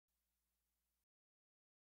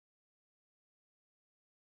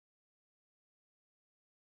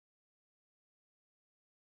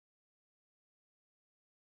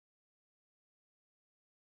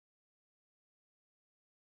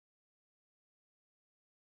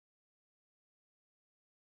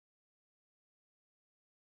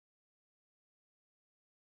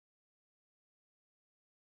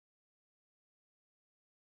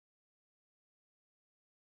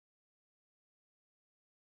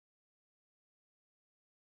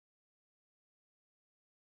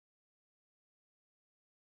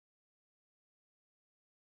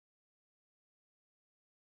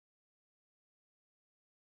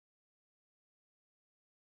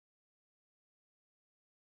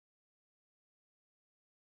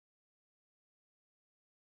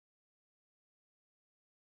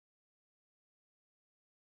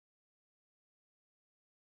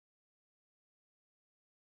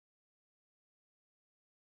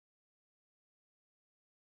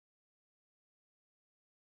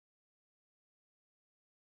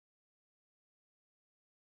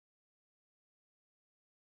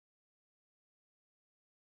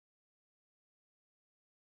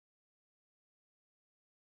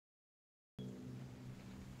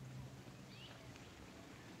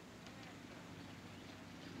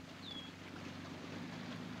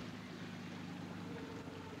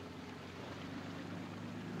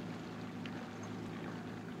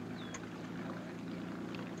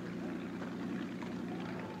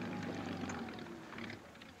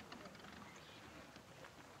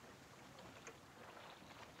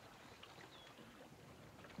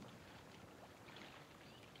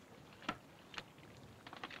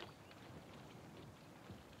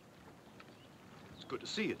Good to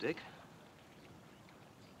see you, Dick.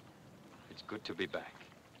 It's good to be back.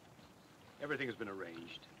 Everything has been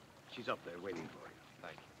arranged. She's up there waiting for you.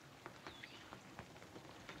 Thank you.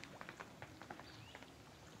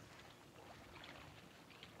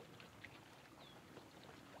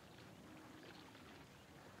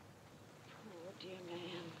 Poor dear man.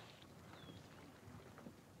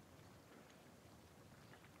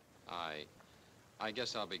 I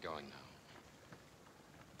guess I'll be going now.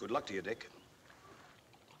 Good luck to you, Dick.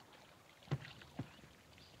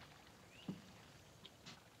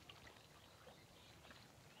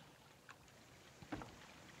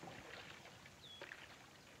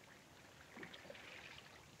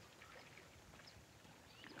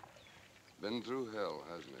 Been through hell,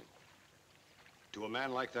 hasn't he? To a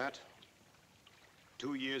man like that,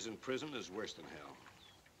 2 years in prison is worse than hell.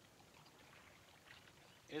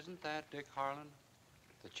 Isn't that Dick Harlan?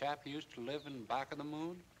 The chap who used to live in back of the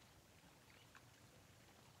moon?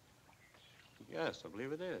 Yes, I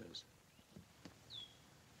believe it is.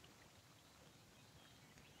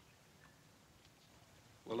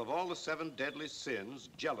 Well, of all the 7 deadly sins,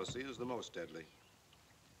 jealousy is the most deadly.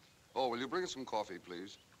 Oh, will you bring us some coffee,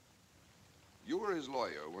 please? You were his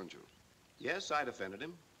lawyer, weren't you? Yes, I defended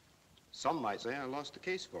him. Some might say I lost the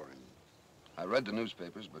case for him. I read the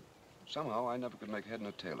newspapers, but somehow I never could make head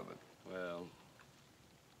nor tail of it. Well,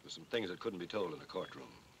 there's some things that couldn't be told in a courtroom.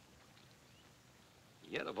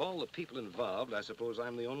 Yet of all the people involved, I suppose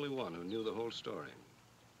I'm the only one who knew the whole story.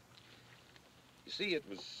 You see, it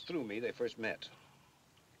was through me they first met.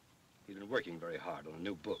 He'd been working very hard on a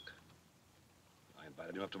new book. I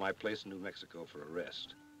invited him up to my place in New Mexico for a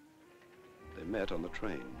rest. They met on the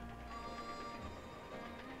train.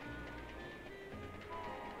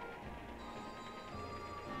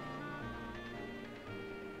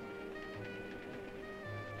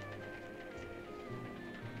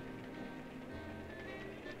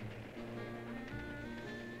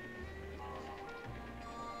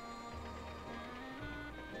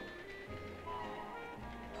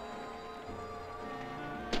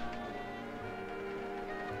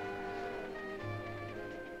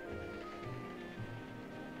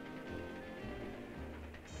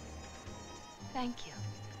 Thank you.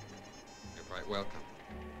 You're quite welcome.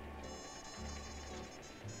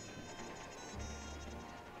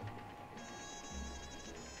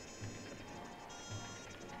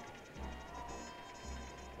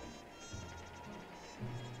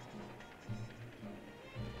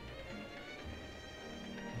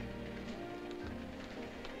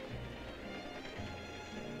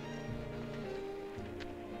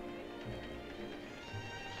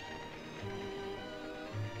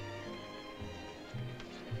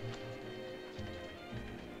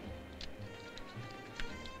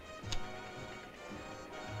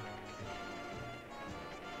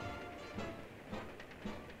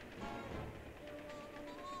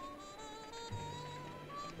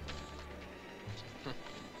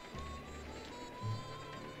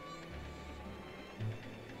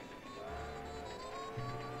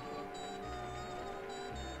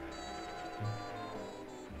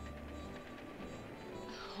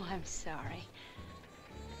 Oh, I'm sorry.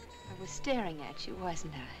 I was staring at you,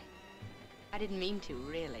 wasn't I? I didn't mean to,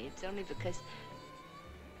 really. It's only because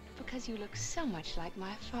you look so much like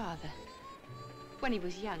my father. When he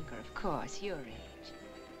was younger, of course, your age.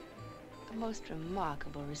 A most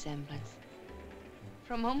remarkable resemblance.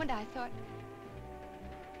 For a moment, I thought...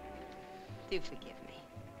 Do forgive me.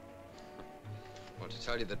 Well, to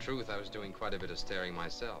tell you the truth, I was doing quite a bit of staring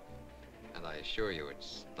myself. And I assure you,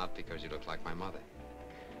 it's not because you look like my mother.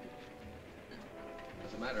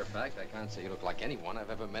 As a matter of fact, I can't say you look like anyone I've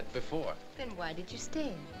ever met before. Then why did you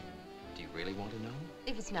stare? Do you really want to know?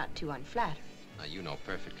 If it's not too unflattering. Now, you know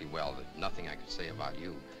perfectly well that nothing I could say about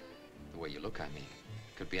you, the way you look, I mean,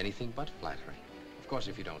 could be anything but flattering. Of course,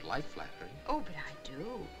 if you don't like flattery. Oh, but I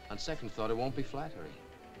do. On second thought, it won't be flattery.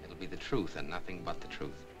 It'll be the truth and nothing but the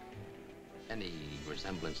truth. Any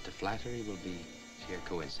resemblance to flattery will be sheer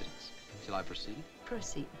coincidence. Shall I proceed?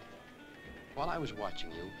 Proceed. While I was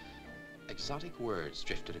watching you, exotic words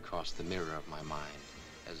drifted across the mirror of my mind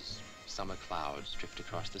as summer clouds drift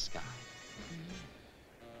across the sky.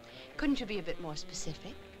 Couldn't you be a bit more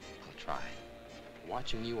specific? I'll try.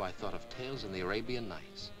 Watching you, I thought of tales in the Arabian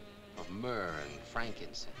Nights, of myrrh and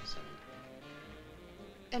frankincense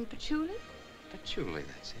And patchouli? patchouli,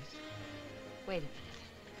 that's it. Wait a minute.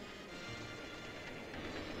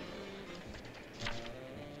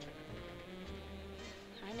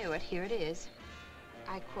 I knew it. Here it is.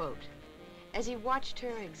 I quote, "As he watched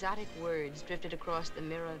her, exotic words drifted across the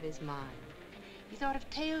mirror of his mind. He thought of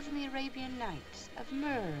tales in the Arabian Nights, of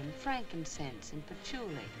myrrh and frankincense and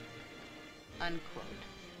patchouli." unquote.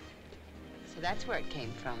 So that's where it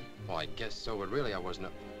came from. Well, I guess so, but really I wasn't.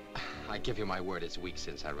 I give you my word, it's weeks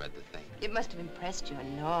since I read the thing. It must have impressed you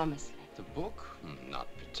enormously. The book? Not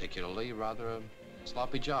particularly. Rather a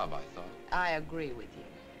sloppy job, I thought. I agree with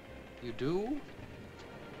you. You do?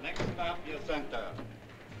 Next stop, your center.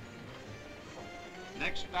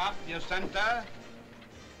 Next stop, your center.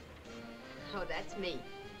 Oh, that's me.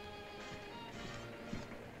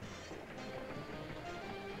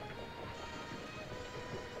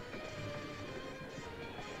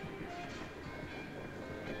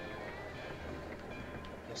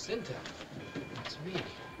 Jacinta, it's me.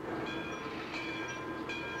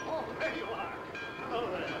 Oh, there you are.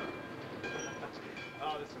 Hello there.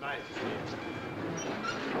 Oh, this is nice to see you.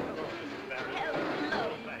 Hello, Mrs.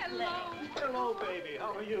 Barrett. Hello. Hello, baby.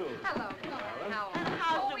 How are you? Hello. How are you?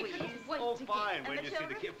 How's Louise? Oh, fine. When you see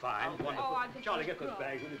the kid, fine. Wonderful. Oh, I think Charlie, we'll get those go.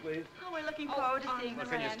 bags, will you, please? Oh, we're looking forward to seeing the Well,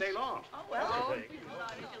 can you ranch. stay long? Oh, well.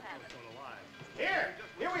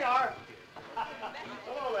 Here we are.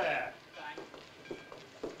 Hello there.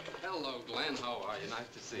 Hello, Glenn. How are you? Nice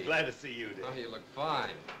to see you. Glad to see you, dear. Oh, you look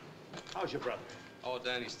fine. How's your brother? Oh,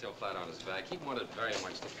 Danny's still flat on his back. He wanted very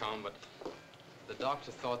much to come, but the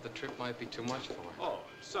doctor thought the trip might be too much for him. Oh,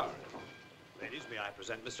 sorry. Ladies, may I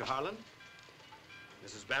present Mr. Haaland?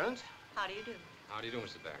 Mrs. Barrett? How do you do? How do you do,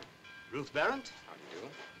 Mr. Barron? Ruth Barrett? How do you do?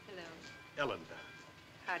 Hello. Ellen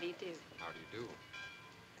Barrett. How do you do? How do you do?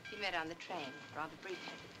 We met on the train, rather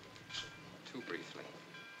briefly. Too briefly.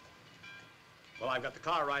 Well, I've got the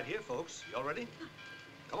car right here, folks. You all ready?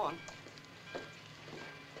 Come on. Did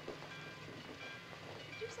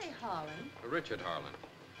you say Haaland? Richard Haaland.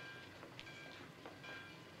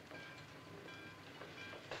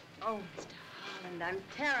 Oh, Mr. Haaland, I'm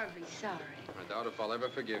terribly sorry. I doubt if I'll ever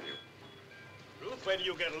forgive you. Ruth, wait till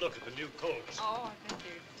you get a look at the new coats. Oh, I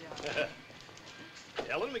think they're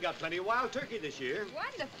Ellen, we got plenty of wild turkey this year.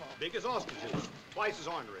 wonderful. Big as ostriches, twice as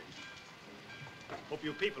ornery. Hope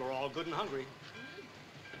you people are all good and hungry.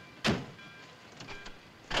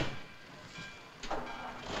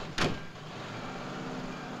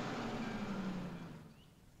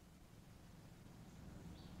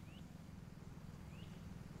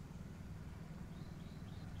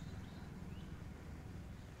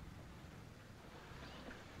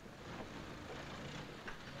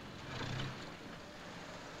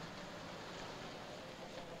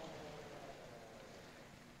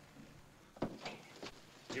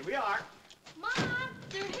 Here we are. Mom,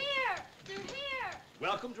 they're here! They're here!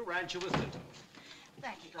 Welcome to Rancho Jacinto.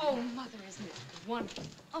 Thank you, Oh, Glenn. Mother, isn't it wonderful?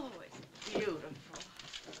 Oh, it's beautiful.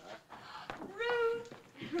 Ruth!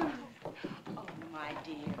 Oh, my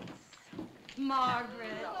dears.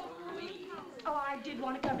 Margaret! Louise. Oh, I did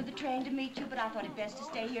want to come to the train to meet you, but I thought it best to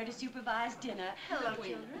stay here to supervise dinner. Hello,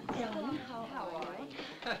 children. Ellen, how are you?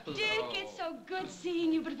 Hello. Dick, it's so good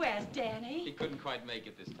seeing you, but where's Danny? He couldn't quite make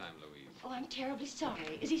it this time, Louise. Oh, I'm terribly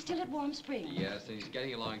sorry. Is he still at Warm Springs? Yes, and he's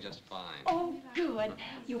getting along just fine. Oh, good.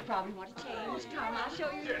 You probably want to change. Come, I'll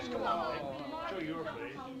show you. Yes, come on. Show your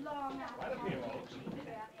place. How long Right up here, folks.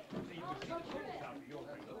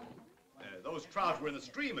 Those trout were in the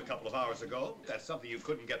stream a couple of hours ago. That's something you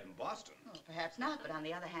couldn't get in Boston. Oh, perhaps not, but on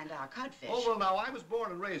the other hand, our codfish. Oh, well, now, I was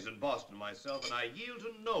born and raised in Boston myself, and I yield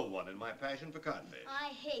to no one in my passion for codfish. I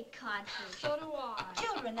hate codfish. So do I.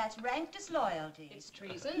 Children, that's rank disloyalty. It's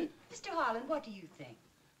treason. Mr. Haaland, what do you think?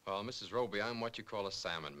 Well, Mrs. Roby, I'm what you call a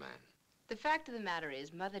salmon man. The fact of the matter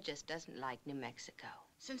is, Mother just doesn't like New Mexico.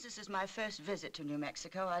 Since this is my first visit to New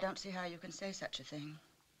Mexico, I don't see how you can say such a thing.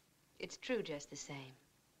 It's true just the same.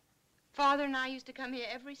 Father and I used to come here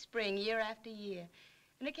every spring, year after year.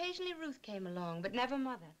 And occasionally Ruth came along, but never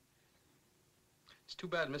Mother. It's too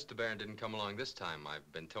bad Mr. Barron didn't come along this time.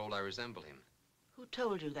 I've been told I resemble him. Who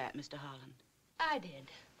told you that, Mr. Haaland? I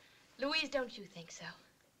did. Louise, don't you think so?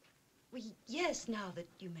 Well, yes, now that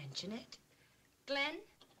you mention it. Glenn?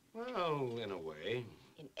 Well, in a way.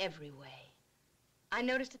 In every way. I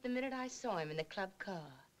noticed it the minute I saw him in the club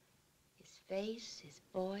car. His face, his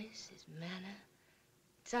voice, his manner.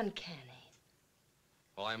 It's uncanny.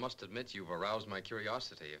 Well, I must admit you've aroused my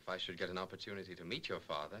curiosity. If I should get an opportunity to meet your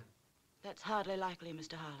father. That's hardly likely,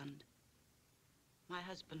 Mr. Haaland. My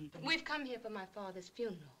husband... We've come here for my father's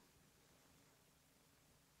funeral.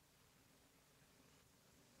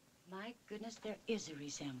 My goodness, there is a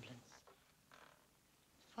resemblance.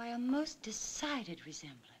 Why, a most decided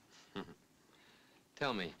resemblance.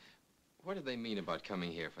 Tell me, what did they mean about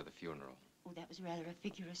coming here for the funeral? Oh, that was rather a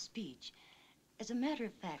figure of speech. As a matter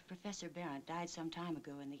of fact, Professor Barrett died some time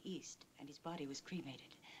ago in the East, and his body was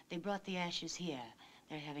cremated. They brought the ashes here.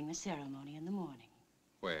 They're having the ceremony in the morning.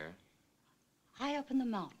 Where? High up in the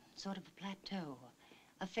mountain, sort of a plateau.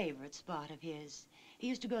 a favorite spot of his. He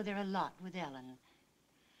used to go there a lot with Ellen.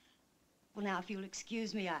 Well, now, if you'll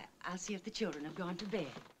excuse me, I'll see if the children have gone to bed.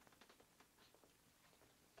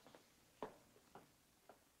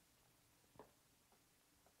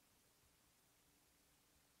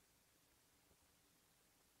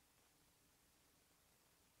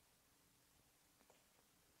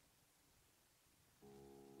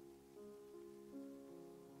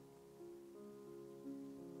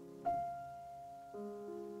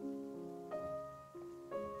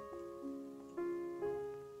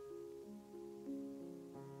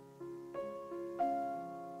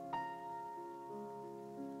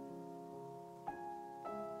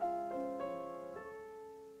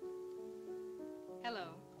 Hello.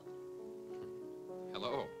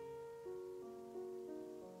 Hello.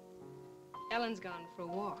 Ellen's gone for a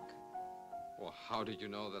walk. Well, how did you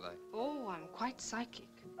know that I... Oh, I'm quite psychic.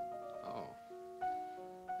 Oh.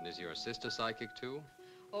 And is your sister psychic, too?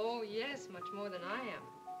 Oh, yes, much more than I am.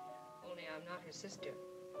 Only I'm not her sister.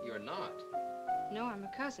 You're not. No, I'm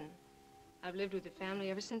a cousin. I've lived with the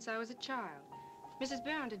family ever since I was a child. Mrs.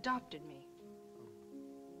 Barrett adopted me.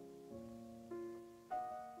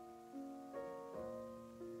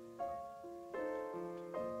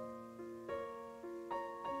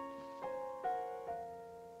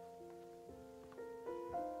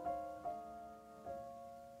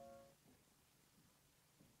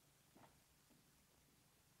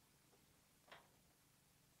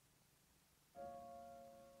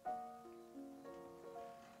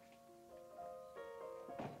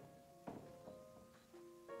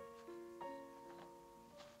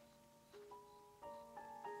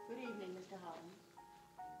 Good evening, Mr. Holland.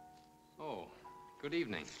 Oh, good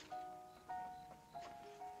evening.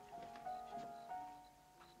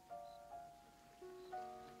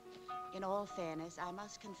 In all fairness, I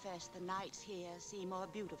must confess the nights here seem more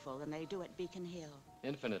beautiful than they do at Beacon Hill.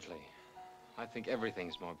 Infinitely. I think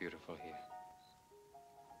everything's more beautiful here.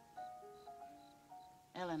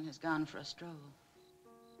 Ellen has gone for a stroll.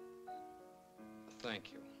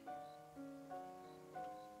 Thank you.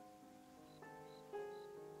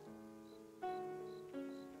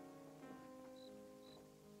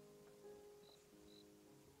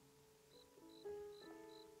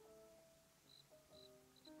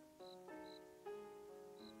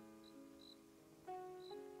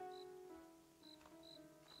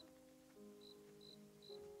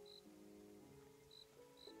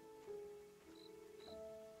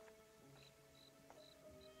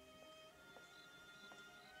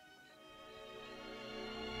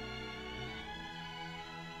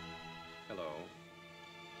 Hello.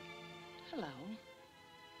 Hello.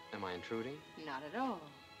 Am I intruding? Not at all.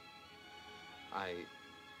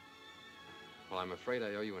 Well, I'm afraid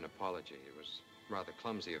I owe you an apology. It was rather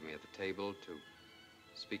clumsy of me at the table to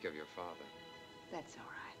speak of your father. That's all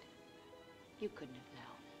right. You couldn't have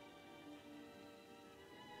known.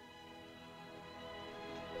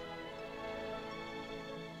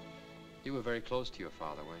 You were very close to your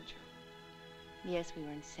father, weren't you? Yes, we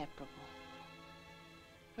were inseparable.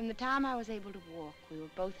 From the time I was able to walk, we were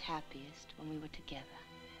both happiest when we were together.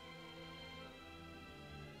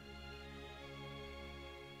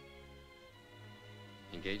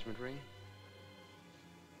 Engagement ring?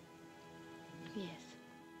 Yes.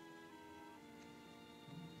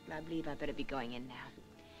 I believe I better be going in now.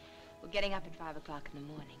 We're getting up at 5 o'clock in the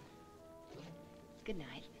morning. Good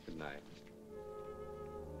night. Good night.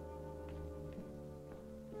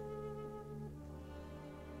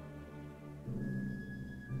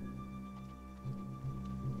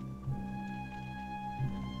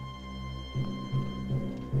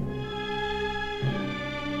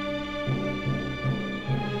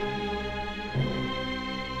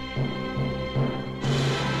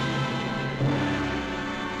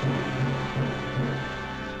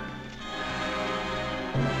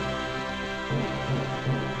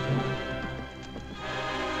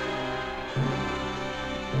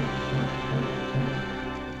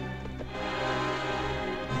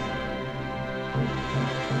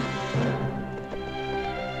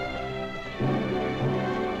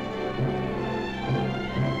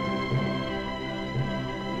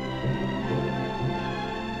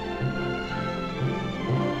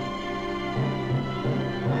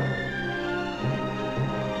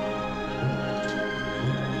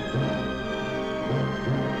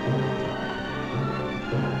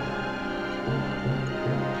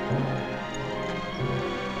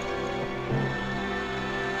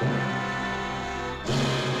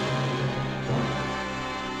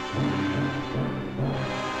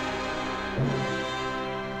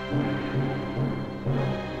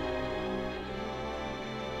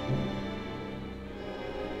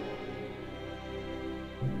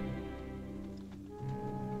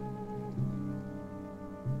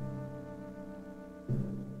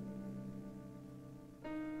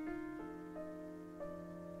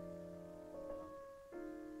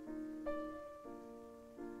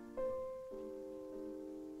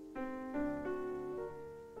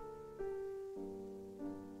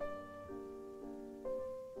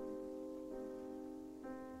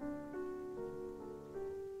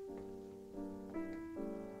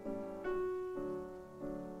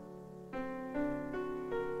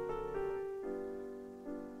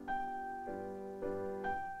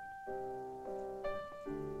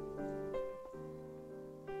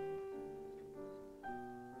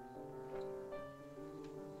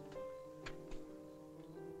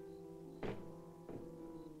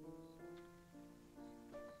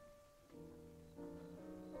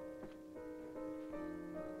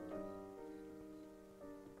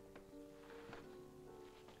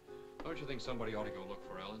 Don't you think somebody ought to go look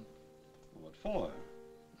for Ellen? What for?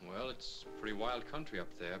 Well, it's pretty wild country up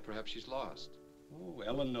there. Perhaps she's lost. Oh,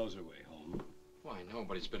 Ellen knows her way home. Well, I know,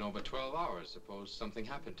 but it's been over 12 hours. Suppose something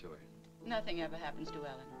happened to her. Nothing ever happens to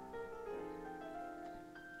Ellen.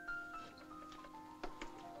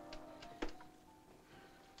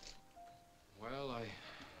 Well, I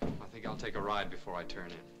think I'll take a ride before I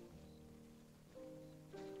turn in.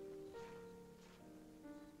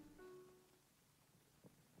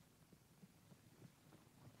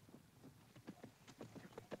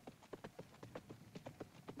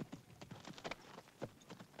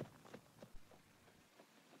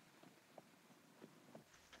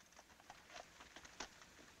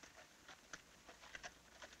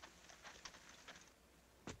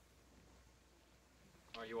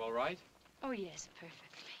 Are you all right? Oh, yes,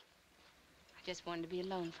 perfectly. I just wanted to be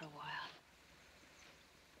alone for a while.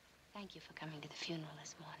 Thank you for coming to the funeral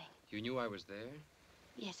this morning. You knew I was there?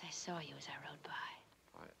 Yes, I saw you as I rode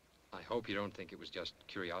by. I hope you don't think it was just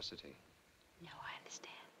curiosity. No, I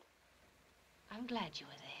understand. I'm glad you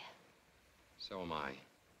were there. So am I.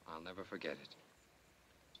 I'll never forget it.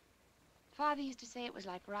 Father used to say it was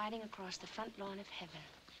like riding across the front lawn of heaven.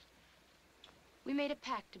 We made a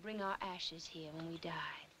pact to bring our ashes here when we died.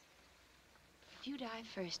 If you die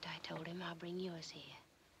first, I told him, I'll bring yours here.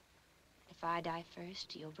 If I die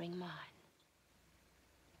first, you'll bring mine.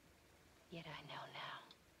 Yet I know now.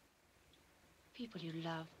 People you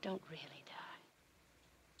love don't really die.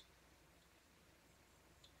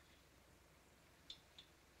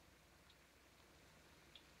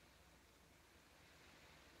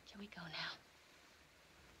 Shall we go now?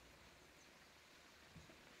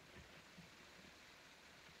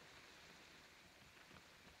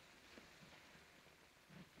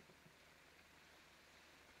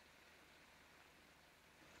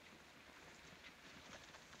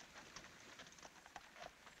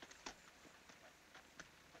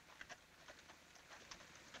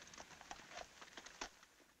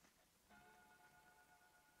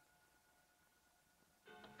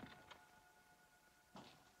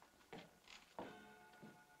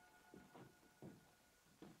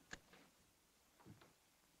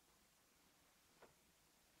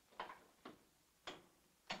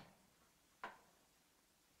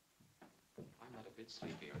 I'm not a bit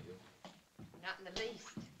sleepy, are you? Not in the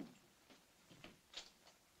least.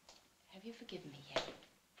 Have you forgiven me yet?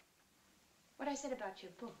 What I said about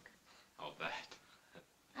your book. Oh, that.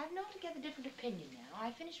 I've an altogether different opinion now.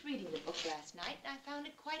 I finished reading the book last night, and I found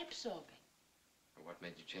it quite absorbing. What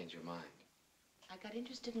made you change your mind? I got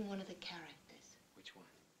interested in one of the characters. Which one?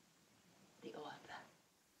 The author.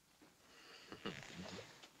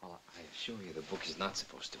 Well, I assure you the book is not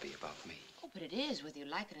supposed to be about me. Oh, but it is, whether you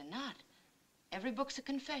like it or not. Every book's a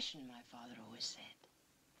confession, my father always said.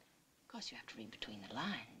 Of course, you have to read between the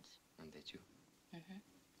lines. And did you? Mm-hmm.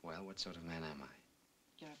 Well, what sort of man am I?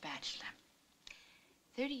 You're a bachelor.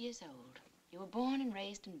 30 years old. You were born and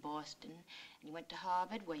raised in Boston, and you went to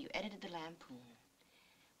Harvard, where you edited the Lampoon.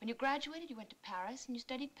 When you graduated, you went to Paris, and you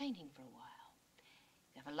studied painting for a while.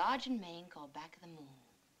 You have a lodge in Maine called Back of the Moon.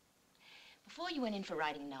 Before you went in for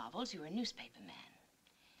writing novels, you were a newspaper man.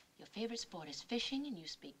 Your favorite sport is fishing, and you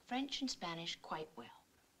speak French and Spanish quite well.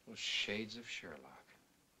 Well, shades of Sherlock.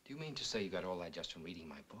 Do you mean to say you got all that just from reading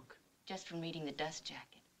my book? Just from reading The Dust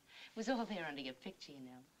Jacket. It was all there under your picture, you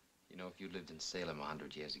know. You know, if you lived in Salem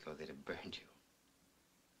 100 years ago, they'd have burned you.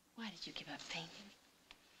 Why did you give up painting?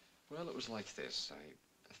 Well, it was like this.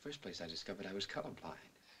 The first place I discovered I was colorblind.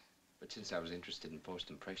 But since I was interested in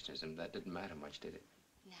post-impressionism, that didn't matter much, did it?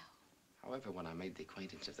 No. However, when I made the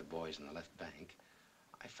acquaintance of the boys on the left bank,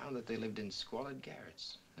 I found that they lived in squalid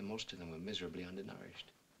garrets, and most of them were miserably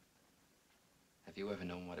undernourished. Have you ever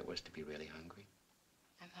known what it was to be really hungry?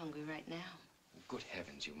 I'm hungry right now. Good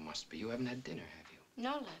heavens, you must be. You haven't had dinner, have you?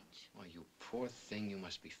 No lunch. Why, you poor thing, you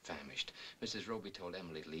must be famished. Mrs. Roby told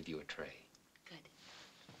Emily to leave you a tray. Good.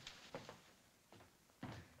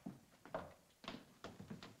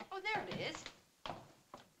 Oh, there it is.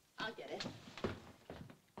 I'll get it.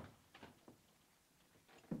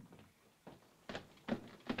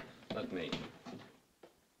 Let me.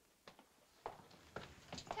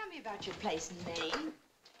 Tell me about your place in Maine.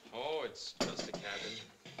 Oh, it's just a cabin.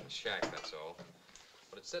 A shack, that's all.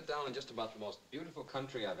 But it's set down in just about the most beautiful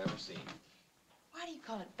country I've ever seen. Why do you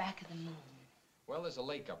call it Back of the Moon? Well, there's a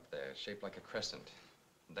lake up there, shaped like a crescent.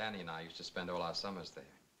 Danny and I used to spend all our summers there.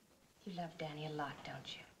 You love Danny a lot,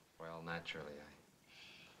 don't you? Well, naturally,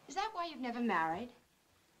 Is that why you've never married?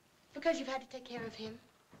 Because you've had to take care of him?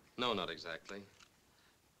 No, not exactly.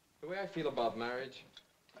 The way I feel about marriage,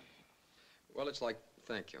 well, it's like,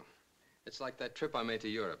 thank you. It's like that trip I made to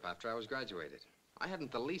Europe after I was graduated. I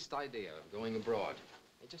hadn't the least idea of going abroad.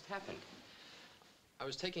 It just happened. I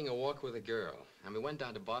was taking a walk with a girl, and we went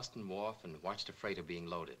down to Boston Wharf and watched a freighter being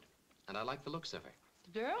loaded. And I liked the looks of her.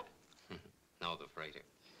 The girl? No, the freighter.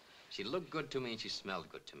 She looked good to me and she smelled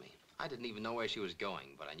good to me. I didn't even know where she was going,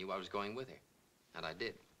 but I knew I was going with her. And I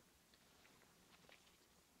did.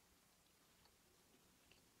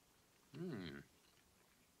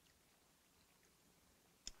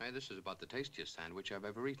 Hey, this is about the tastiest sandwich I've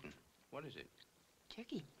ever eaten. What is it?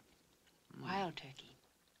 Turkey. Wild turkey.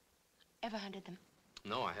 Ever hunted them?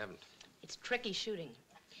 No, I haven't. It's tricky shooting.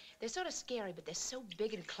 They're sort of scary, but they're so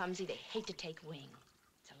big and clumsy, they hate to take wing.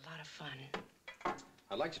 It's a lot of fun.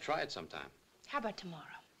 I'd like to try it sometime. How about tomorrow?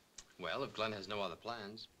 Well, if Glenn has no other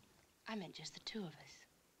plans. I meant just the two of us.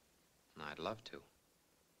 I'd love to.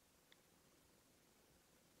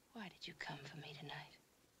 Why did you come for me tonight?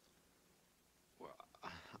 Well,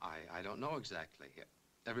 I don't know exactly.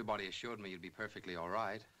 Everybody assured me you'd be perfectly all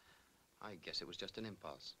right. I guess it was just an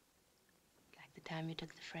impulse. Like the time you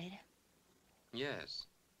took the freighter? Yes.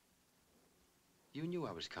 You knew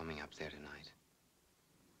I was coming up there tonight.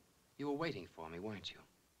 You were waiting for me, weren't you?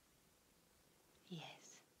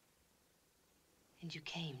 Yes. And you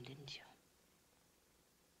came, didn't you?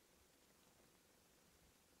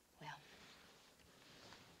 Well.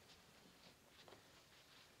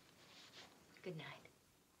 Good night.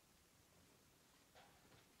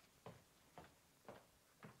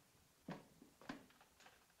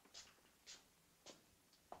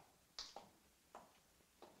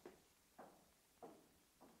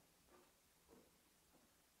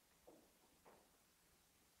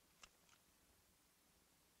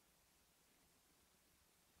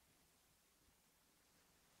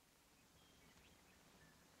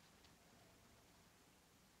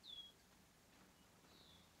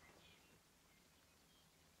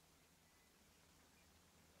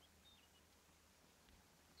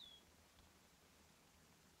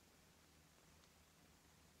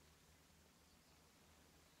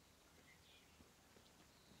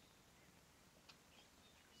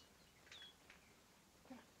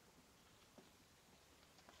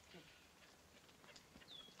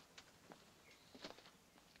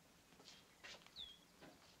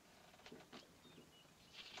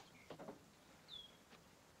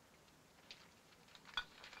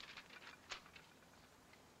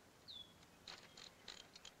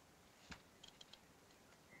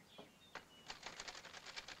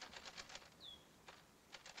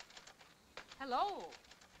 Hello.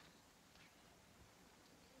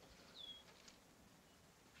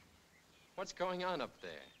 What's going on up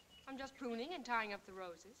there? I'm just pruning and tying up the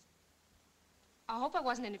roses. I hope I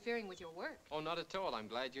wasn't interfering with your work. Oh, not at all. I'm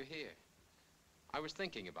glad you're here. I was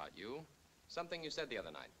thinking about you. Something you said the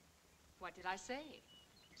other night. What did I say?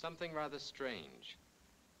 Something rather strange.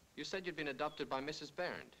 You said you'd been adopted by Mrs.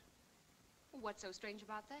 Barrett. What's so strange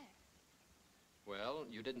about that? Well,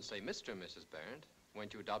 you didn't say Mr. and Mrs. Barrett.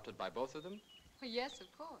 Weren't you adopted by both of them? Well, yes, of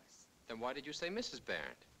course. Then why did you say Mrs.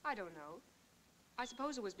 Barrett? I don't know. I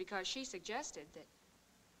suppose it was because she suggested that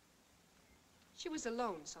she was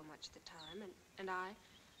alone so much at the time, and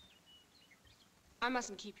I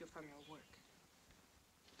mustn't keep you from your work.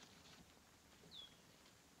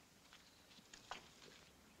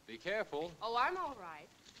 Be careful. Oh, I'm all right.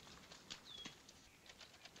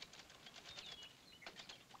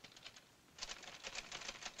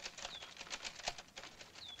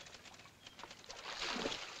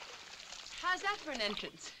 How's that for an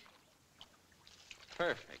entrance?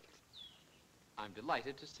 Perfect. I'm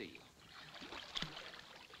delighted to see you.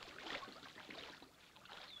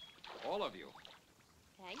 All of you.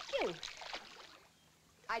 Thank you.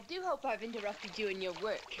 I do hope I've interrupted you in your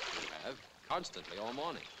work. You have, constantly, all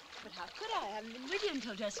morning. But how could I? I haven't been with you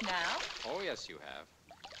until just now. Oh, yes, you have.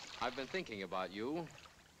 I've been thinking about you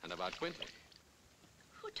and about Quentin.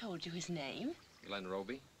 Who told you his name? Glenn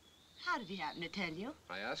Roby. How did he happen to tell you?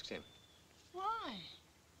 I asked him. Why?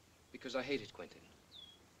 Because I hated Quentin.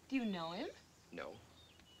 Do you know him? No.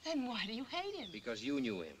 Then why do you hate him? Because you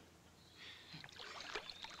knew him.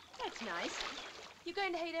 That's nice. You're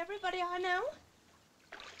going to hate everybody I know?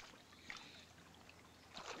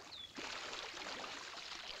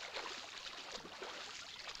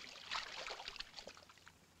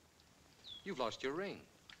 You've lost your ring.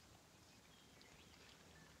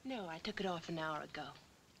 No, I took it off an hour ago.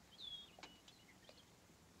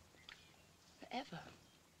 Forever.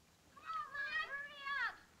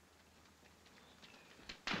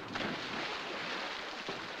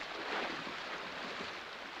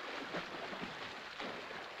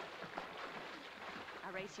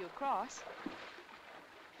 I'll race you across.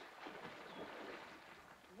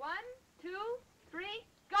 1, 2, 3,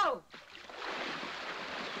 go!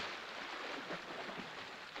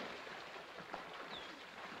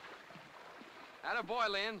 Atta boy,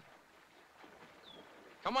 Lynn.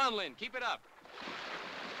 Come on, Lynn, keep it up.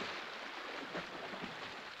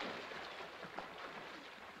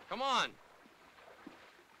 Come on.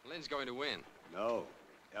 Lynn's going to win. No,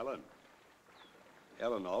 Ellen.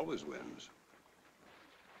 Ellen always wins.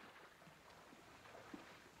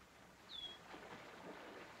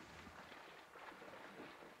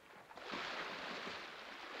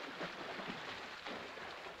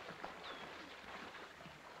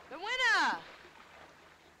 The winner!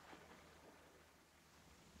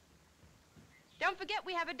 Don't forget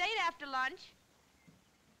we have a date after lunch.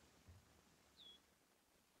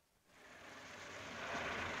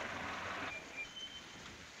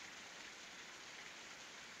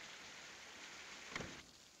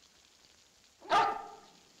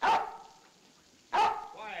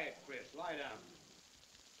 Quiet, Chris. Lie down.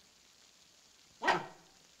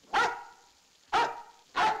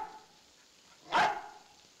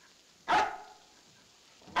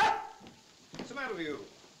 What's the matter with you?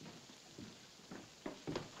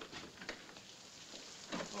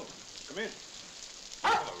 Oh, come in.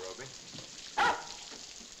 Hello, Roby.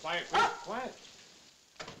 Quiet, Chris. Quiet.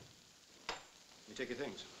 You take your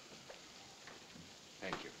things.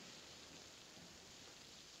 Thank you.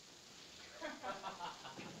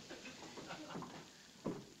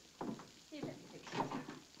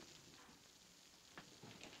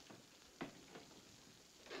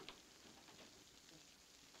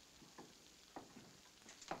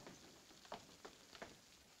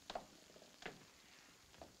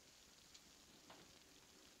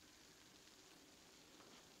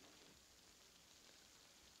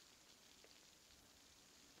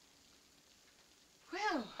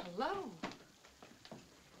 Well, hello.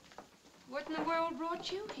 What in the world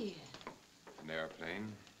brought you here? An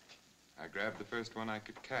airplane. I grabbed the first one I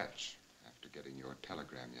could catch after getting your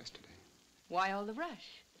telegram yesterday. Why all the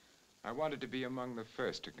rush? I wanted to be among the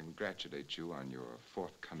first to congratulate you on your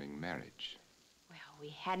forthcoming marriage. Well, we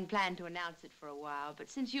hadn't planned to announce it for a while, but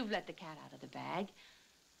since you've let the cat out of the bag...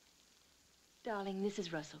 Darling, this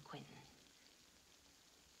is Russell Quinton.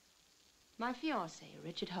 My fiancé,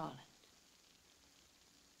 Richard Haaland.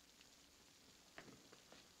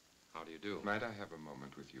 How do you do? Might I have a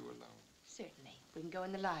moment with you alone? Certainly. We can go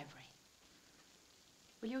in the library.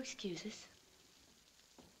 Will you excuse us?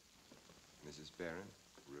 Mrs. Barron,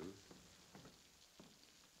 Ruth.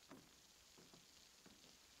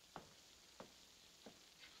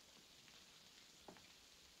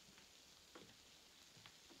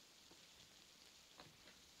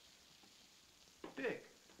 Dick.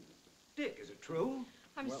 Dick, is it true?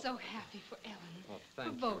 I'm so happy for Ellen. Well, For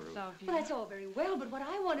thank you, both Ruth. of you. Well, that's all very well, but what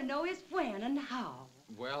I want to know is when and how.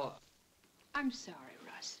 Well, I'm sorry,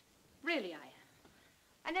 Russ. Really, I am.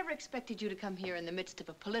 I never expected you to come here in the midst of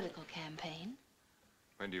a political campaign.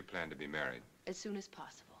 When do you plan to be married? As soon as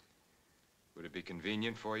possible. Would it be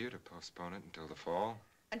convenient for you to postpone it until the fall?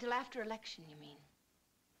 Until after election, you mean?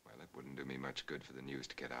 Well, it wouldn't do me much good for the news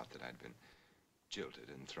to get out that I'd been jilted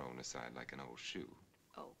and thrown aside like an old shoe.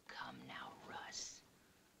 Oh, come now, Russ.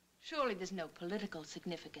 Surely there's no political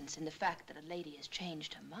significance in the fact that a lady has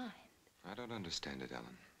changed her mind. I don't understand it,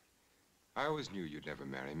 Ellen. I always knew you'd never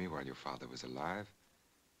marry me while your father was alive.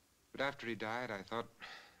 But after he died, I thought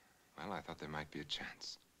there might be a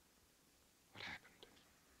chance. What happened?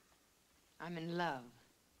 I'm in love.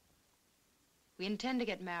 We intend to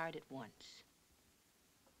get married at once.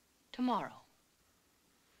 Tomorrow.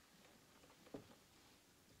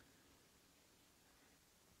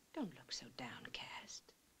 Don't look so downcast.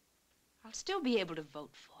 I'll still be able to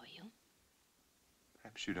vote for you.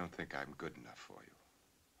 Perhaps you don't think I'm good enough for you,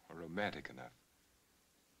 or romantic enough.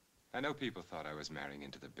 I know people thought I was marrying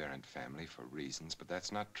into the Barron family for reasons, but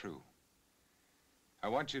that's not true. I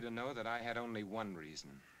want you to know that I had only one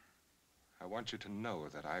reason. I want you to know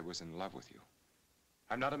that I was in love with you.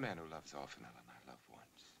 I'm not a man who loves often, Ellen. I love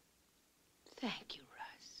once. Thank you,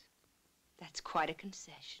 Russ. That's quite a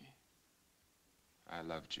concession. I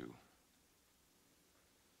loved you.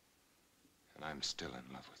 And I'm still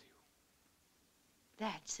in love with you.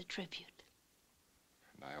 That's a tribute.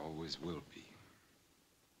 And I always will be.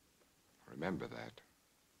 Remember that.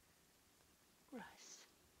 Russ,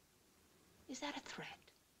 is that a threat?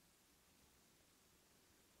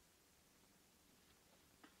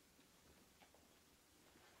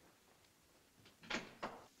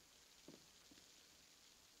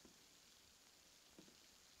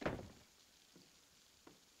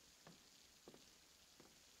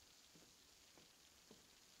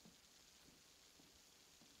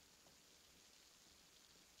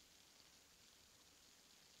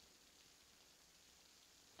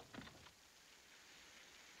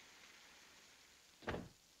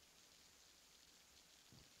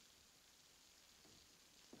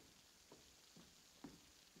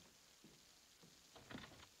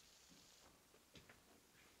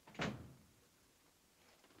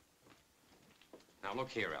 Now, look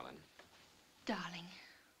here, Ellen. Darling,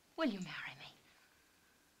 will you marry me?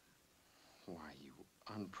 Why, you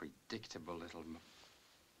unpredictable little...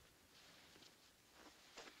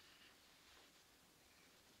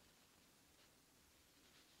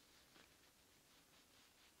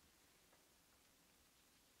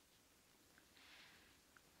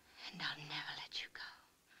 And I'll never let you go.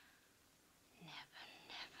 Never,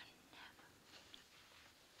 never,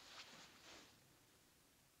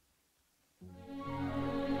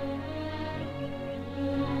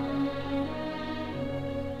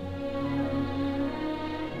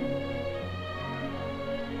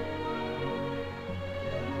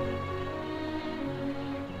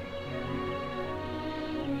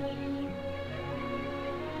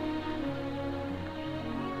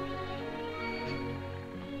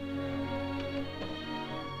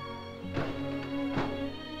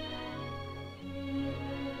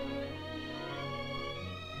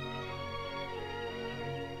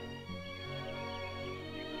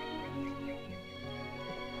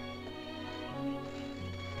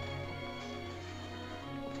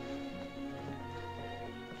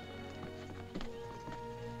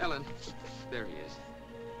 Ellen, there he is.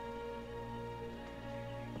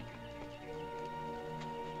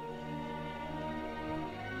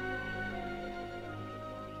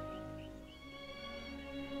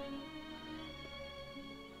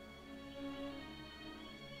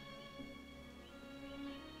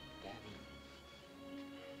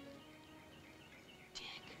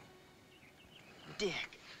 Dick.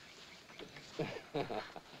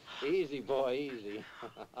 Easy, boy, easy.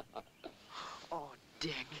 Oh,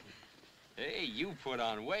 Dick. Hey, you put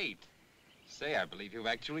on weight. Say, I believe you've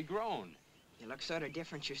actually grown. You look sort of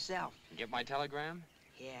different yourself. Get my telegram?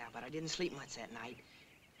 Yeah, but I didn't sleep much that night.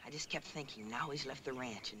 I just kept thinking, now he's left the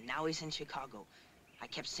ranch, and now he's in Chicago. I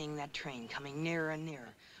kept seeing that train coming nearer and nearer.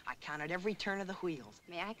 I counted every turn of the wheels.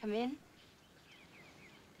 May I come in?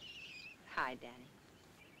 Hi, Danny.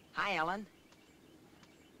 Hi, Ellen.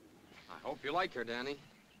 I hope you like her, Danny.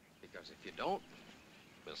 Because if you don't,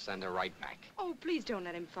 we'll send her right back. Oh, please don't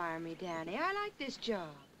let him fire me, Danny. I like this job.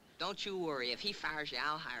 Don't you worry. If he fires you,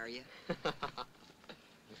 I'll hire you.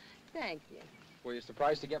 Thank you. Were you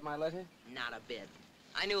surprised to get my letter? Not a bit.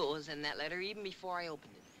 I knew it was in that letter even before I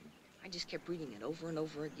opened it. I just kept reading it over and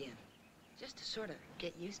over again. Just to sort of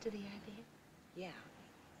Get used to the idea? yeah.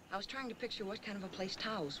 I was trying to picture what kind of a place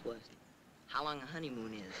Taos was. How long a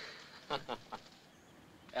honeymoon is.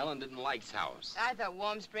 Ellen didn't like Taos. I thought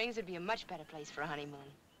Warm Springs would be a much better place for a honeymoon.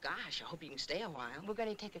 Gosh, I hope you can stay a while. We're going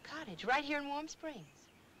to take a cottage right here in Warm Springs.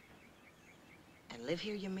 And live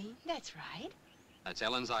here, you mean? That's right. That's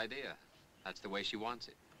Ellen's idea. That's the way she wants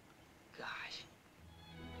it. Gosh.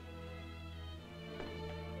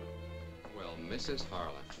 Well, Mrs.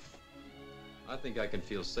 Harlan, I think I can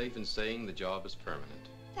feel safe in saying the job is permanent.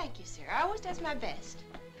 Thank you, sir. I always does my best.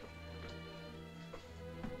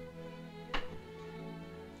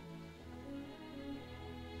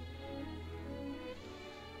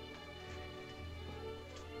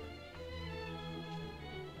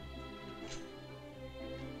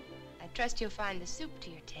 I trust you'll find the soup to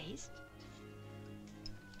your taste.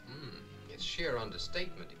 It's sheer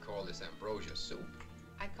understatement to call this ambrosia soup.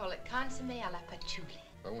 I call it consomme à la patchouli.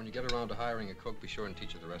 But when you get around to hiring a cook, be sure and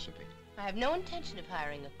teach her the recipe. I have no intention of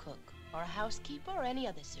hiring a cook, or a housekeeper, or any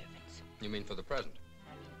other servants. You mean for the present?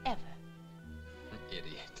 I mean, ever.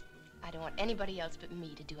 Idiot. I don't want anybody else but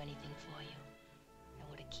me to do anything for you. I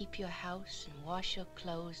want to keep your house and wash your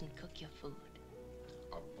clothes and cook your food.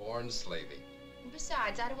 A born slavey. And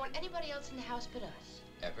besides, I don't want anybody else in the house but us.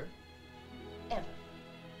 Ever? Ever.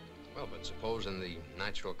 Well, but suppose in the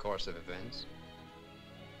natural course of events?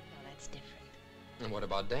 Well, that's different. And what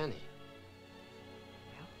about Danny?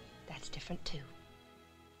 Well, that's different too.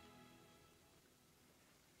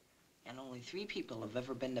 And only 3 people have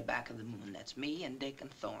ever been to back of the moon. That's me and Dick and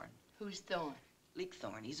Thorne. Who's Thorne? Leek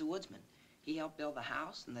Thorne. He's a woodsman. He helped build the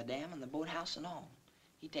house and the dam and the boathouse and all.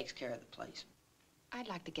 He takes care of the place. I'd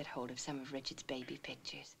like to get hold of some of Richard's baby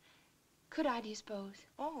pictures. Could I, do you suppose?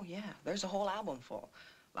 Oh, yeah. There's a whole album full.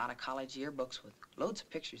 A lot of college yearbooks with loads of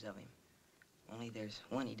pictures of him. Only there's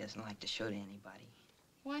one he doesn't like to show to anybody.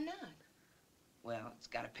 Why not? Well, it's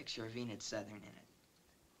got a picture of Enid Southern in it.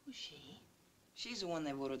 Who's she? She's the one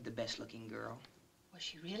they voted the best-looking girl. Was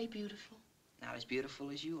she really beautiful? Not as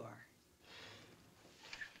beautiful as you are.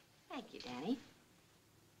 Thank you, Danny.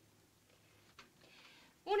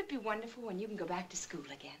 Won't it be wonderful when you can go back to school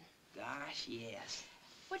again? Gosh, yes.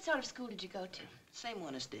 What sort of school did you go to? Same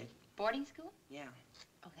one as Dick. Boarding school? Yeah,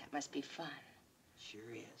 Oh, that must be fun.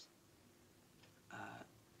 sure is.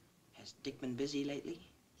 Has Dick been busy lately?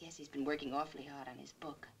 Yes, he's been working awfully hard on his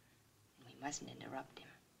book. And we mustn't interrupt him.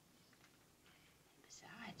 And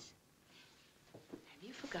besides, have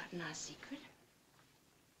you forgotten our secret?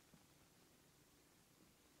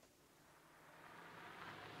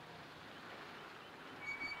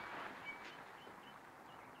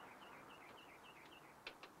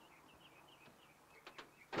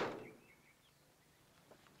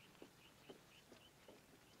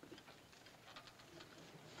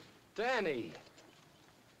 Danny!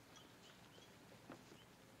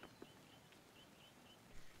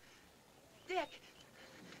 Dick!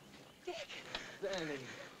 Dick!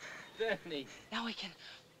 Danny! Now we can,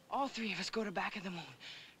 all three of us, go to back of the moon.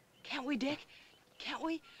 Can't we, Dick? Can't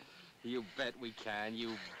we? You bet we can.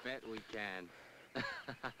 You bet we can.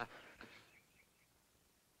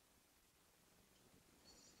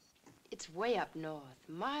 It's way up north,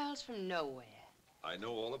 miles from nowhere. I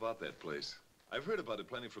know all about that place. I've heard about it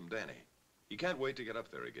plenty from Danny. He can't wait to get up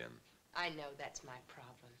there again. I know that's my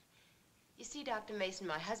problem. You see, Dr. Mason,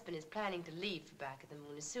 my husband is planning to leave for back of the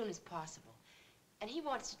moon as soon as possible. And he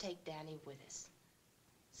wants to take Danny with us.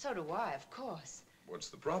 So do I, of course. What's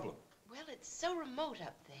the problem? Well, it's so remote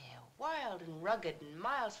up there, wild and rugged and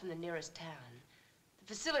miles from the nearest town. The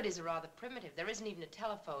facilities are rather primitive. There isn't even a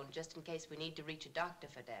telephone just in case we need to reach a doctor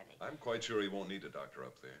for Danny. I'm quite sure he won't need a doctor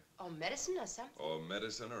up there. Or medicine or something. Or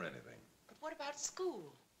medicine or anything. But what about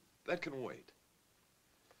school? That can wait.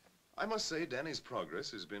 I must say Danny's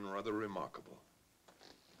progress has been rather remarkable.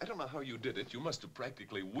 I don't know how you did it. You must have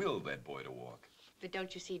practically willed that boy to walk. But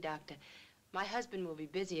don't you see, Doctor, my husband will be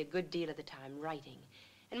busy a good deal of the time writing.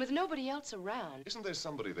 And with nobody else around. Isn't there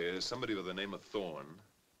somebody there, somebody with the name of Thorne?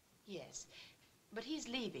 Yes, but he's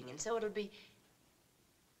leaving, and so it'll be...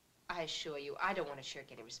 I assure you, I don't want to shirk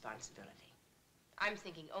any responsibility. I'm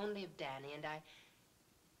thinking only of Danny, and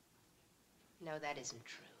No, that isn't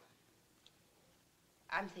true.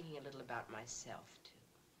 I'm thinking a little about myself, too.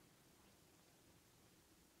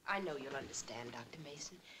 I know you'll understand, Dr.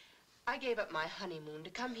 Mason. I gave up my honeymoon to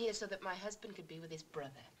come here so that my husband could be with his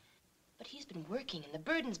brother. But he's been working, and the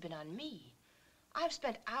burden's been on me. I've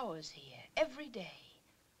spent hours here, every day.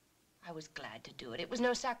 I was glad to do it. It was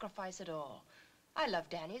no sacrifice at all. I love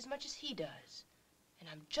Danny as much as he does. And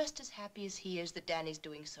I'm just as happy as he is that Danny's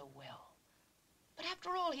doing so well. But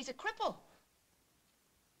after all, he's a cripple.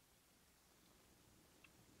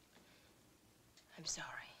 I'm sorry.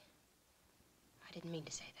 I didn't mean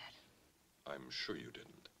to say that. I'm sure you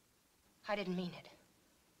didn't. I didn't mean it.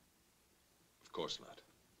 Of course not.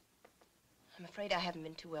 I'm afraid I haven't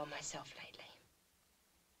been too well myself lately.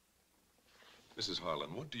 Mrs.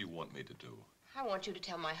 Harlan, what do you want me to do? I want you to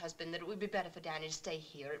tell my husband that it would be better for Danny to stay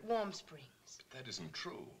here at Warm Springs. But that isn't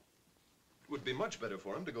true. It would be much better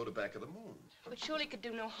for him to go to back of the moon. But surely it could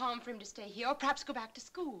do no harm for him to stay here, or perhaps go back to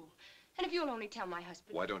school. And if you'll only tell my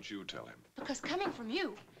husband... Why don't you tell him? Because coming from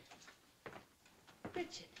you...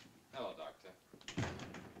 Richard. Hello, Doctor.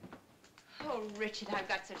 Oh, Richard, I've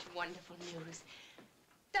got such wonderful news.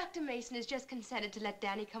 Dr. Mason has just consented to let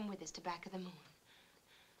Danny come with us to back of the moon.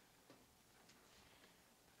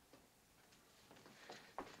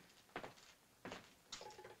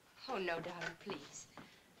 Oh, no, darling, please.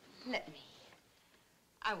 Let me.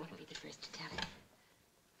 I want to be the first to tell him.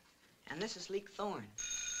 And this is Leek Thorne.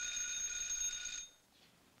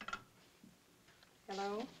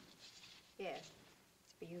 Hello? Yes,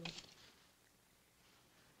 it's for you.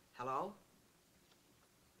 Hello?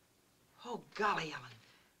 Oh, golly, Ellen.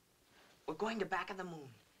 We're going to back of the moon.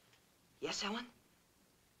 Yes, Ellen?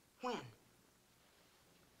 When?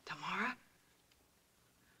 Tomorrow?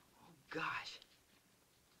 Oh, gosh.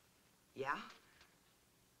 Yeah?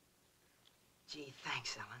 Gee,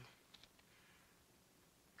 thanks, Ellen.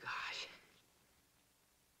 Gosh.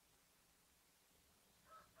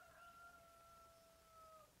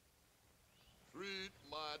 Treat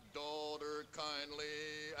my daughter kindly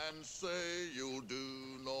and say you'll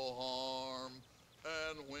do no harm.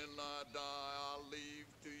 And when I die, I'll leave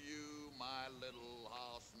to you my little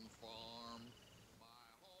house and farm. My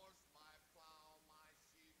horse, my plow, my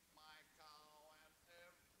sheep, my cow, and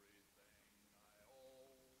everything I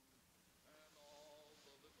own. And all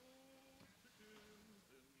the little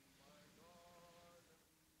chickens in my garden.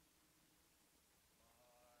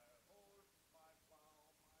 My horse, my plow,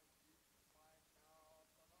 my sheep, my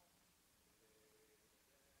cow, and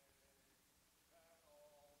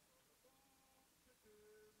all the little chickens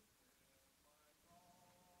in my garden.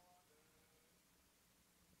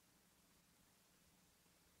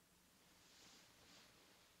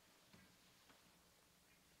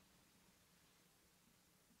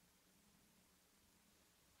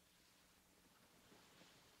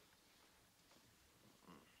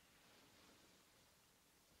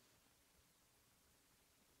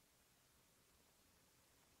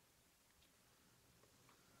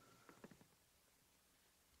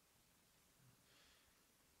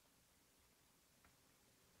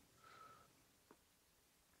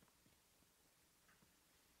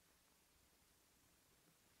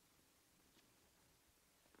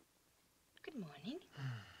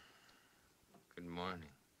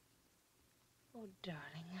 morning. Oh,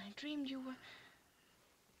 darling, I dreamed you were...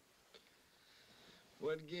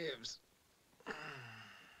 What gives?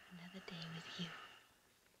 Another day with you.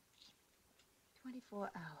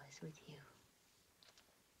 24 hours with you.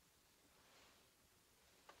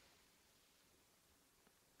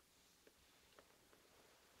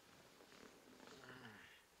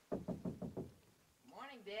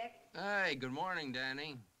 Morning, Dick. Hey, good morning,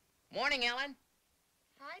 Danny. Morning, Ellen.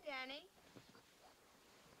 Hi, Danny.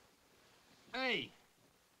 Hey.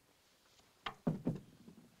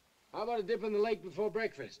 How about a dip in the lake before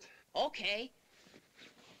breakfast? Okay.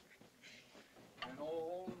 And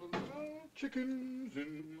all the little chickens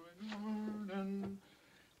in my garden.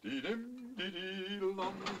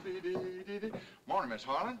 Dee-dim-dee-dee-dum-dee-dee-dee-dee. Morning, Miss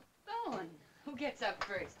Harlan. Bowen, who gets up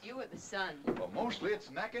first, you or the sun? Well, mostly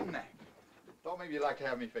it's neck and neck. Thought maybe you'd like to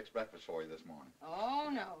have me fix breakfast for you this morning. Oh,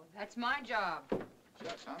 no, that's my job.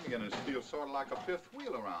 Shucks, I'm beginning to feel sort of like a fifth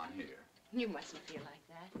wheel around here. You mustn't feel like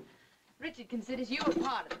that. Richard considers you a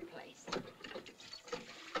part of the place.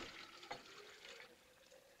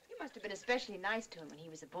 You must have been especially nice to him when he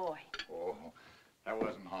was a boy. Oh, that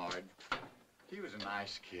wasn't hard. He was a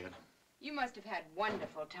nice kid. You must have had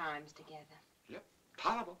wonderful times together. Yep,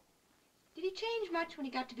 tolerable. Did he change much when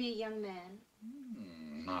he got to be a young man?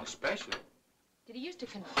 Not especially. Did he used to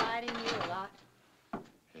confide in you a lot?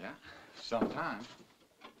 Yeah, sometimes.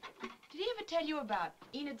 Did he ever tell you about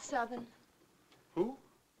Enid Southern? Who?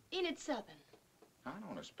 Enid Southern. I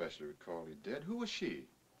don't especially recall he did. Who was she?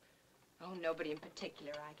 Oh, nobody in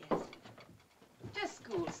particular, I guess. Just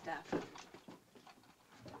school stuff.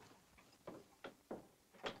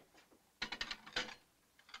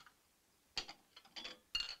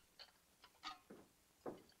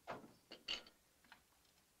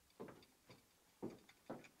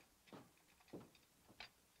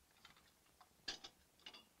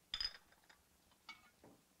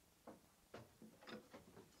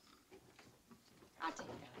 I'll take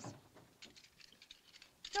those.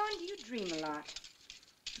 John, do you dream a lot?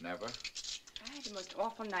 Never. I had the most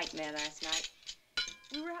awful nightmare last night.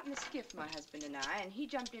 We were out in the skiff, my husband and I, and he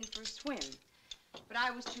jumped in for a swim. But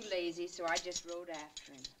I was too lazy, so I just rode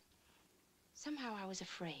after him. Somehow I was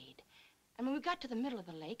afraid. And when we got to the middle of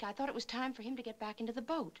the lake, I thought it was time for him to get back into the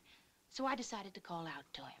boat. So I decided to call out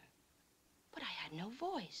to him. But I had no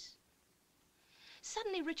voice.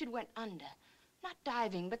 Suddenly Richard went under. Not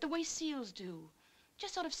diving, but the way seals do.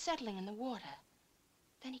 Just sort of settling in the water.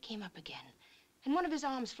 Then he came up again, and one of his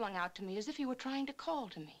arms flung out to me as if he were trying to call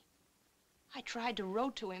to me. I tried to row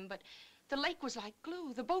to him, but the lake was like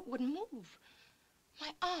glue. The boat wouldn't move.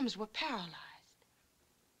 My arms were paralyzed.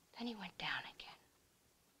 Then he went down again.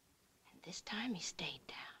 And this time he stayed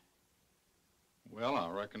down. Well, I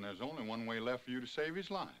reckon there's only one way left for you to save his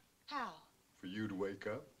life. How? For you to wake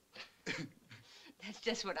up. That's